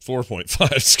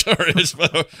 4.5. Sorry,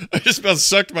 I just about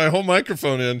sucked my whole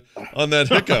microphone in on that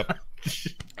hiccup.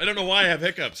 I don't know why I have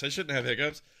hiccups. I shouldn't have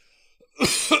hiccups.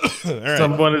 All right.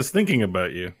 Someone is thinking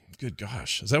about you. Good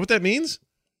gosh. Is that what that means?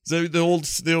 Is that the old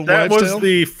that wives' was tale?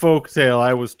 the folk tale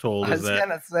I was told. I was that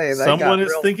gonna say that someone got is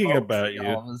real thinking folksy about you.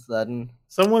 all of a sudden.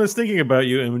 Someone is thinking about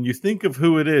you, and when you think of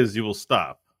who it is, you will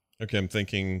stop. Okay, I'm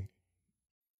thinking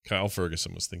Kyle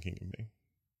Ferguson was thinking of me.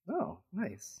 Oh,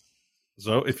 nice.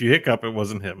 So if you hiccup, it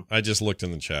wasn't him. I just looked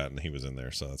in the chat and he was in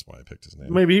there, so that's why I picked his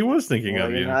name. Maybe he was thinking Well,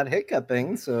 of you're you. not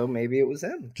hiccuping, so maybe it was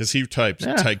him. Because he typed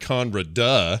Yeah. Ticonra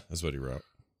duh, is what he wrote,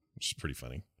 which is pretty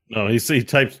funny. No, he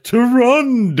typed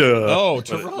Taronda. Oh, But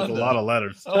it's Taronda. a lot of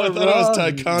letters. Oh, I thought it was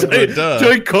Ticonra duh.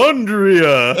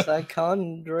 Tichondria.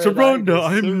 Tichondritis. Taronda,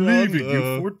 I'm Taronda. leaving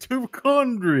you for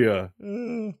Tichondria.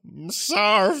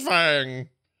 Sarfang.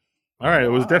 All right, it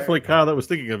was definitely Kyle that was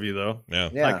thinking of you, though.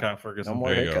 Yeah. Yeah. Hi, Kyle Ferguson. No more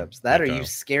There you go. hiccups. That Hey, or Kyle. you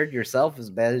scared yourself as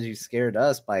bad as you scared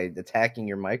us by attacking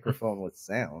your microphone with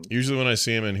sound. Usually when I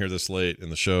see him in here this late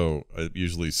in the show, it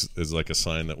usually is like a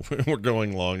sign that we're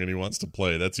going long and he wants to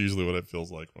play. That's usually what it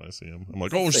feels like when I see him. I'm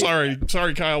like, oh, sorry,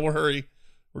 Kyle, we'll hurry.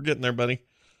 We're getting there, buddy.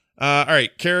 All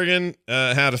right, Kerrigan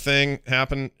had a thing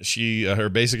happen. She her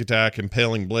basic attack,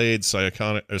 Impaling Blade,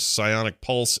 Psionic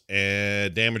Pulse,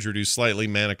 and damage reduced slightly.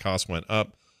 Mana cost went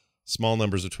up. Small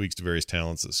numbers of tweaks to various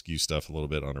talents that skew stuff a little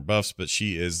bit on her buffs, but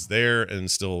she is there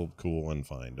and still cool and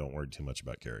fine. Don't worry too much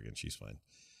about Kerrigan. She's fine.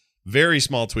 Very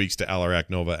small tweaks to Alarak,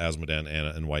 Nova, Asmodan,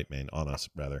 Anna, and Whitemane. On us,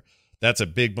 rather. That's a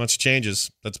big bunch of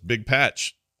changes. That's a big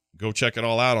patch. Go check it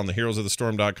all out on the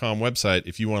heroesofthestorm.com website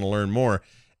if you want to learn more.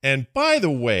 And by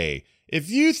the way, if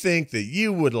you think that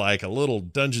you would like a little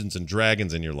Dungeons and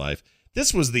Dragons in your life,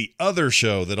 this was the other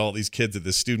show that all these kids at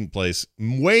this student place,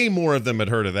 way more of them had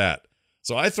heard of that.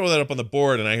 So I throw that up on the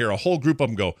board and I hear a whole group of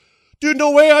them go, dude,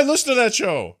 no way I listened to that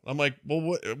show. I'm like, well,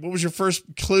 what was your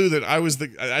first clue that I was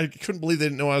I couldn't believe they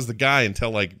didn't know I was the guy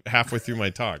until like halfway through my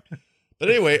talk.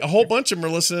 But anyway, a whole bunch of them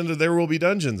are listening to There Will Be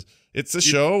Dungeons. It's a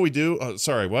show we do.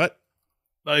 Sorry, what?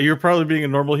 You're probably being a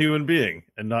normal human being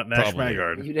and not Nash Probably.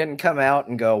 Magard. You didn't come out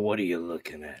and go, what are you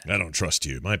looking at? I don't trust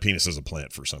you. My penis is a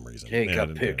plant for some reason. Take Man, I a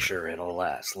didn't do picture, it'll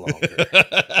last longer.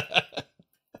 that.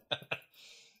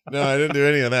 No, I didn't do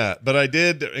any of that. But I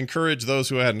did encourage those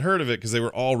who hadn't heard of it because they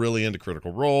were all really into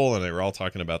Critical Role and they were all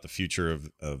talking about the future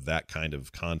of that kind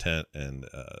of content. And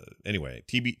anyway,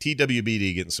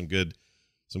 TWBD getting some good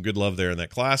love there in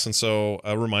that class. And so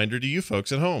a reminder to you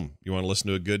folks at home, you want to listen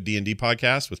to a good D&D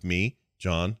podcast with me,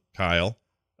 John, Kyle,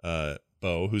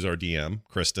 Bo, who's our DM,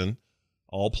 Kristen,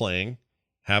 all playing,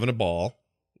 having a ball.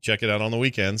 Check it out on the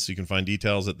weekends. You can find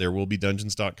details at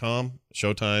therewillbedungeons.com,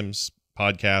 showtimes,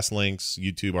 podcast links,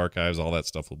 YouTube archives, all that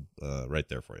stuff will right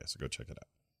there for you. So go check it out.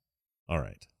 All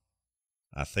right.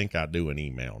 I think I do an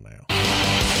email now.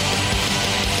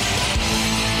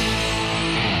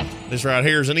 This right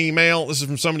here is an email. This is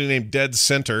from somebody named Dead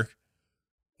Center.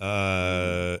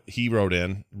 He wrote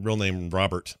in, real name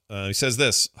Robert. He says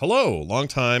this: hello, long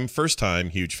time, first time,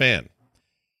 huge fan.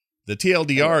 The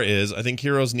TLDR is, I think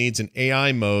Heroes needs an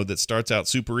AI mode that starts out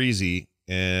super easy,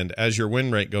 and as your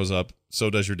win rate goes up, so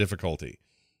does your difficulty.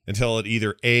 Until it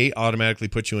either A, automatically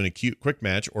puts you in a quick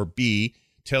match, or B,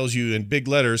 tells you in big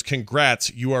letters,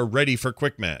 congrats, you are ready for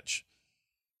quick match.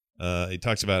 He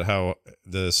talks about how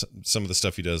some of the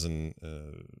stuff he does in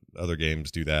other games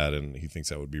do that, and he thinks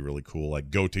that would be really cool. Like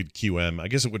go to QM. I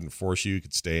guess it wouldn't force you. You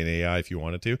could stay in AI if you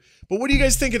wanted to. But what do you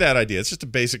guys think of that idea? It's just a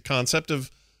basic concept of,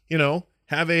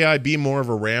 have AI be more of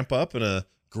a ramp up and a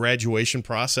graduation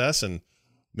process and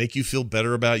make you feel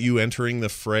better about you entering the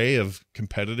fray of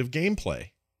competitive gameplay.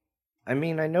 I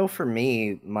mean, I know for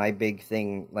me, my big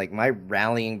thing, like my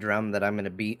rallying drum that I'm going to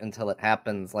beat until it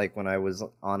happens, like when I was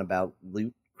on about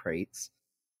loot crates,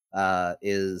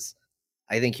 is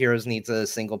I think Heroes needs a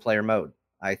single player mode.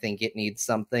 I think it needs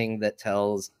something that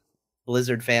tells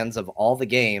Blizzard fans of all the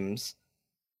games,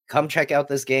 come check out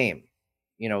this game.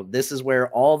 This is where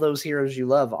all those heroes you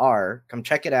love are. Come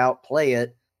check it out, play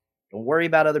it. Don't worry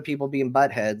about other people being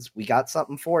buttheads. We got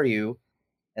something for you.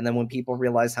 And then when people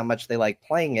realize how much they like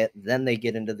playing it, then they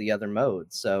get into the other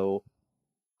modes. So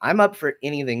I'm up for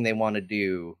anything they want to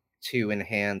do to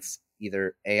enhance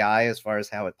either AI as far as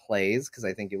how it plays, because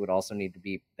I think it would also need to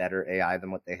be better AI than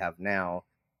what they have now,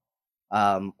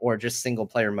 or just single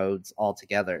player modes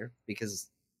altogether,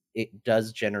 because it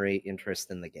does generate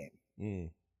interest in the game.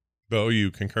 Bo,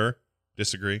 you concur?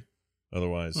 Disagree?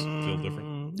 Otherwise, feel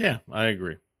different? Yeah, I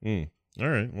agree. All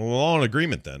right. Well, we're all in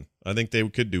agreement then. I think they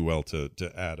could do well to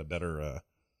add a better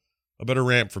a better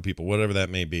ramp for people, whatever that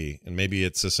may be. And maybe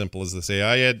it's as simple as this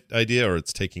AI idea, or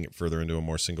it's taking it further into a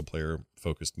more single-player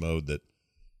focused mode that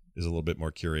is a little bit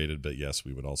more curated. But yes,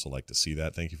 we would also like to see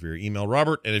that. Thank you for your email,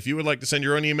 Robert. And if you would like to send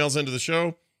your own emails into the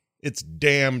show, it's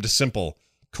damned simple.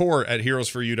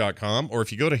 core@heroesforyou.com, or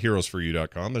if you go to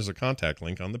heroesforyou.com, there's a contact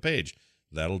link on the page.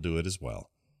 That'll do it as well.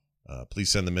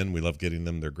 Please send them in. We love getting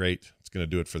them. They're great. It's going to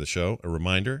do it for the show. A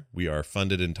reminder, we are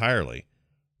funded entirely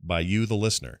by you, the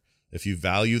listener. If you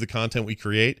value the content we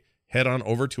create, head on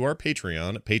over to our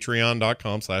Patreon at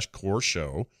patreon.com/core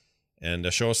show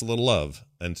and show us a little love.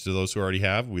 And to those who already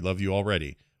have, we love you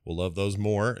already. We'll love those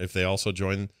more if they also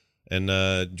join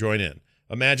in.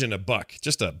 Imagine $1,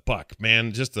 just $1,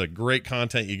 man. Just the great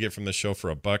content you get from the show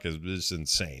for $1 is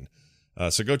insane.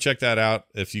 So go check that out.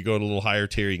 If you go to a little higher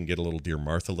tier, you can get a little Dear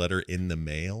Martha letter in the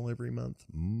mail every month.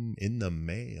 In the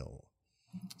mail.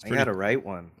 I got to write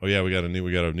one. Oh yeah, we got a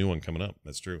new one coming up.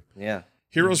 That's true. Yeah.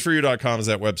 Heroesforyou.com is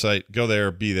that website. Go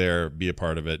there, be a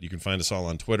part of it. You can find us all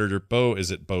on Twitter. Bo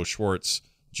is at Bo Schwartz.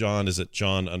 John is at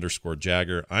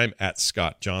John_Jagger. I'm at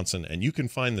Scott Johnson, and you can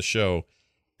find the show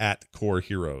at Core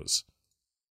Heroes.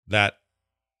 That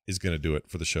is going to do it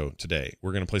for the show today.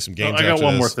 We're going to play some games. I got after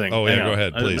one this. more thing. Oh yeah, go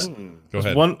ahead, please. Go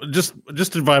ahead. Just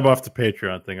to vibe off the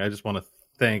Patreon thing, I just want to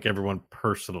thank everyone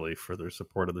personally for their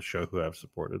support of the show who have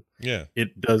supported. Yeah,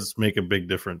 it does make a big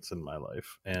difference in my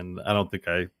life, and I don't think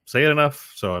I say it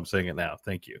enough, so I'm saying it now.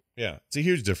 Thank you. Yeah, it's a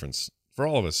huge difference for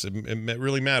all of us. It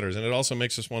really matters, and it also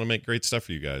makes us want to make great stuff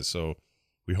for you guys. So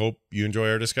we hope you enjoy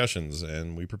our discussions,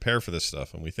 and we prepare for this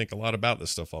stuff, and we think a lot about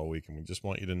this stuff all week, and we just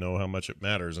want you to know how much it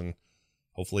matters, and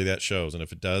hopefully that shows. And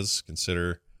if it does,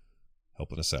 consider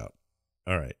helping us out.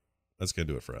 All right. That's going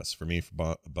to do it for us. For me, for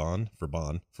Bon,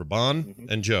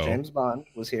 and Joe. James Bond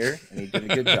was here, and he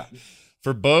did a good job.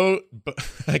 For Bo,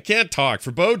 I can't talk.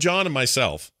 For Bo, John, and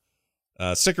myself,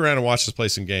 stick around and watch us play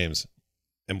some games,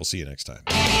 and we'll see you next time.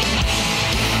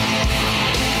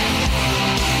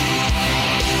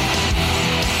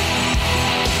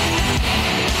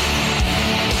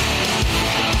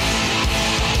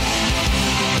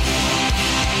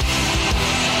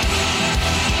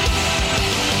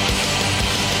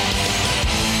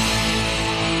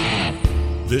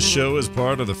 This show is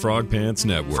part of the Frog Pants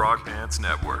Network. Frog Pants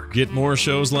Network. Get more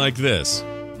shows like this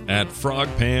at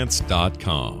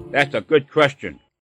frogpants.com. That's a good question.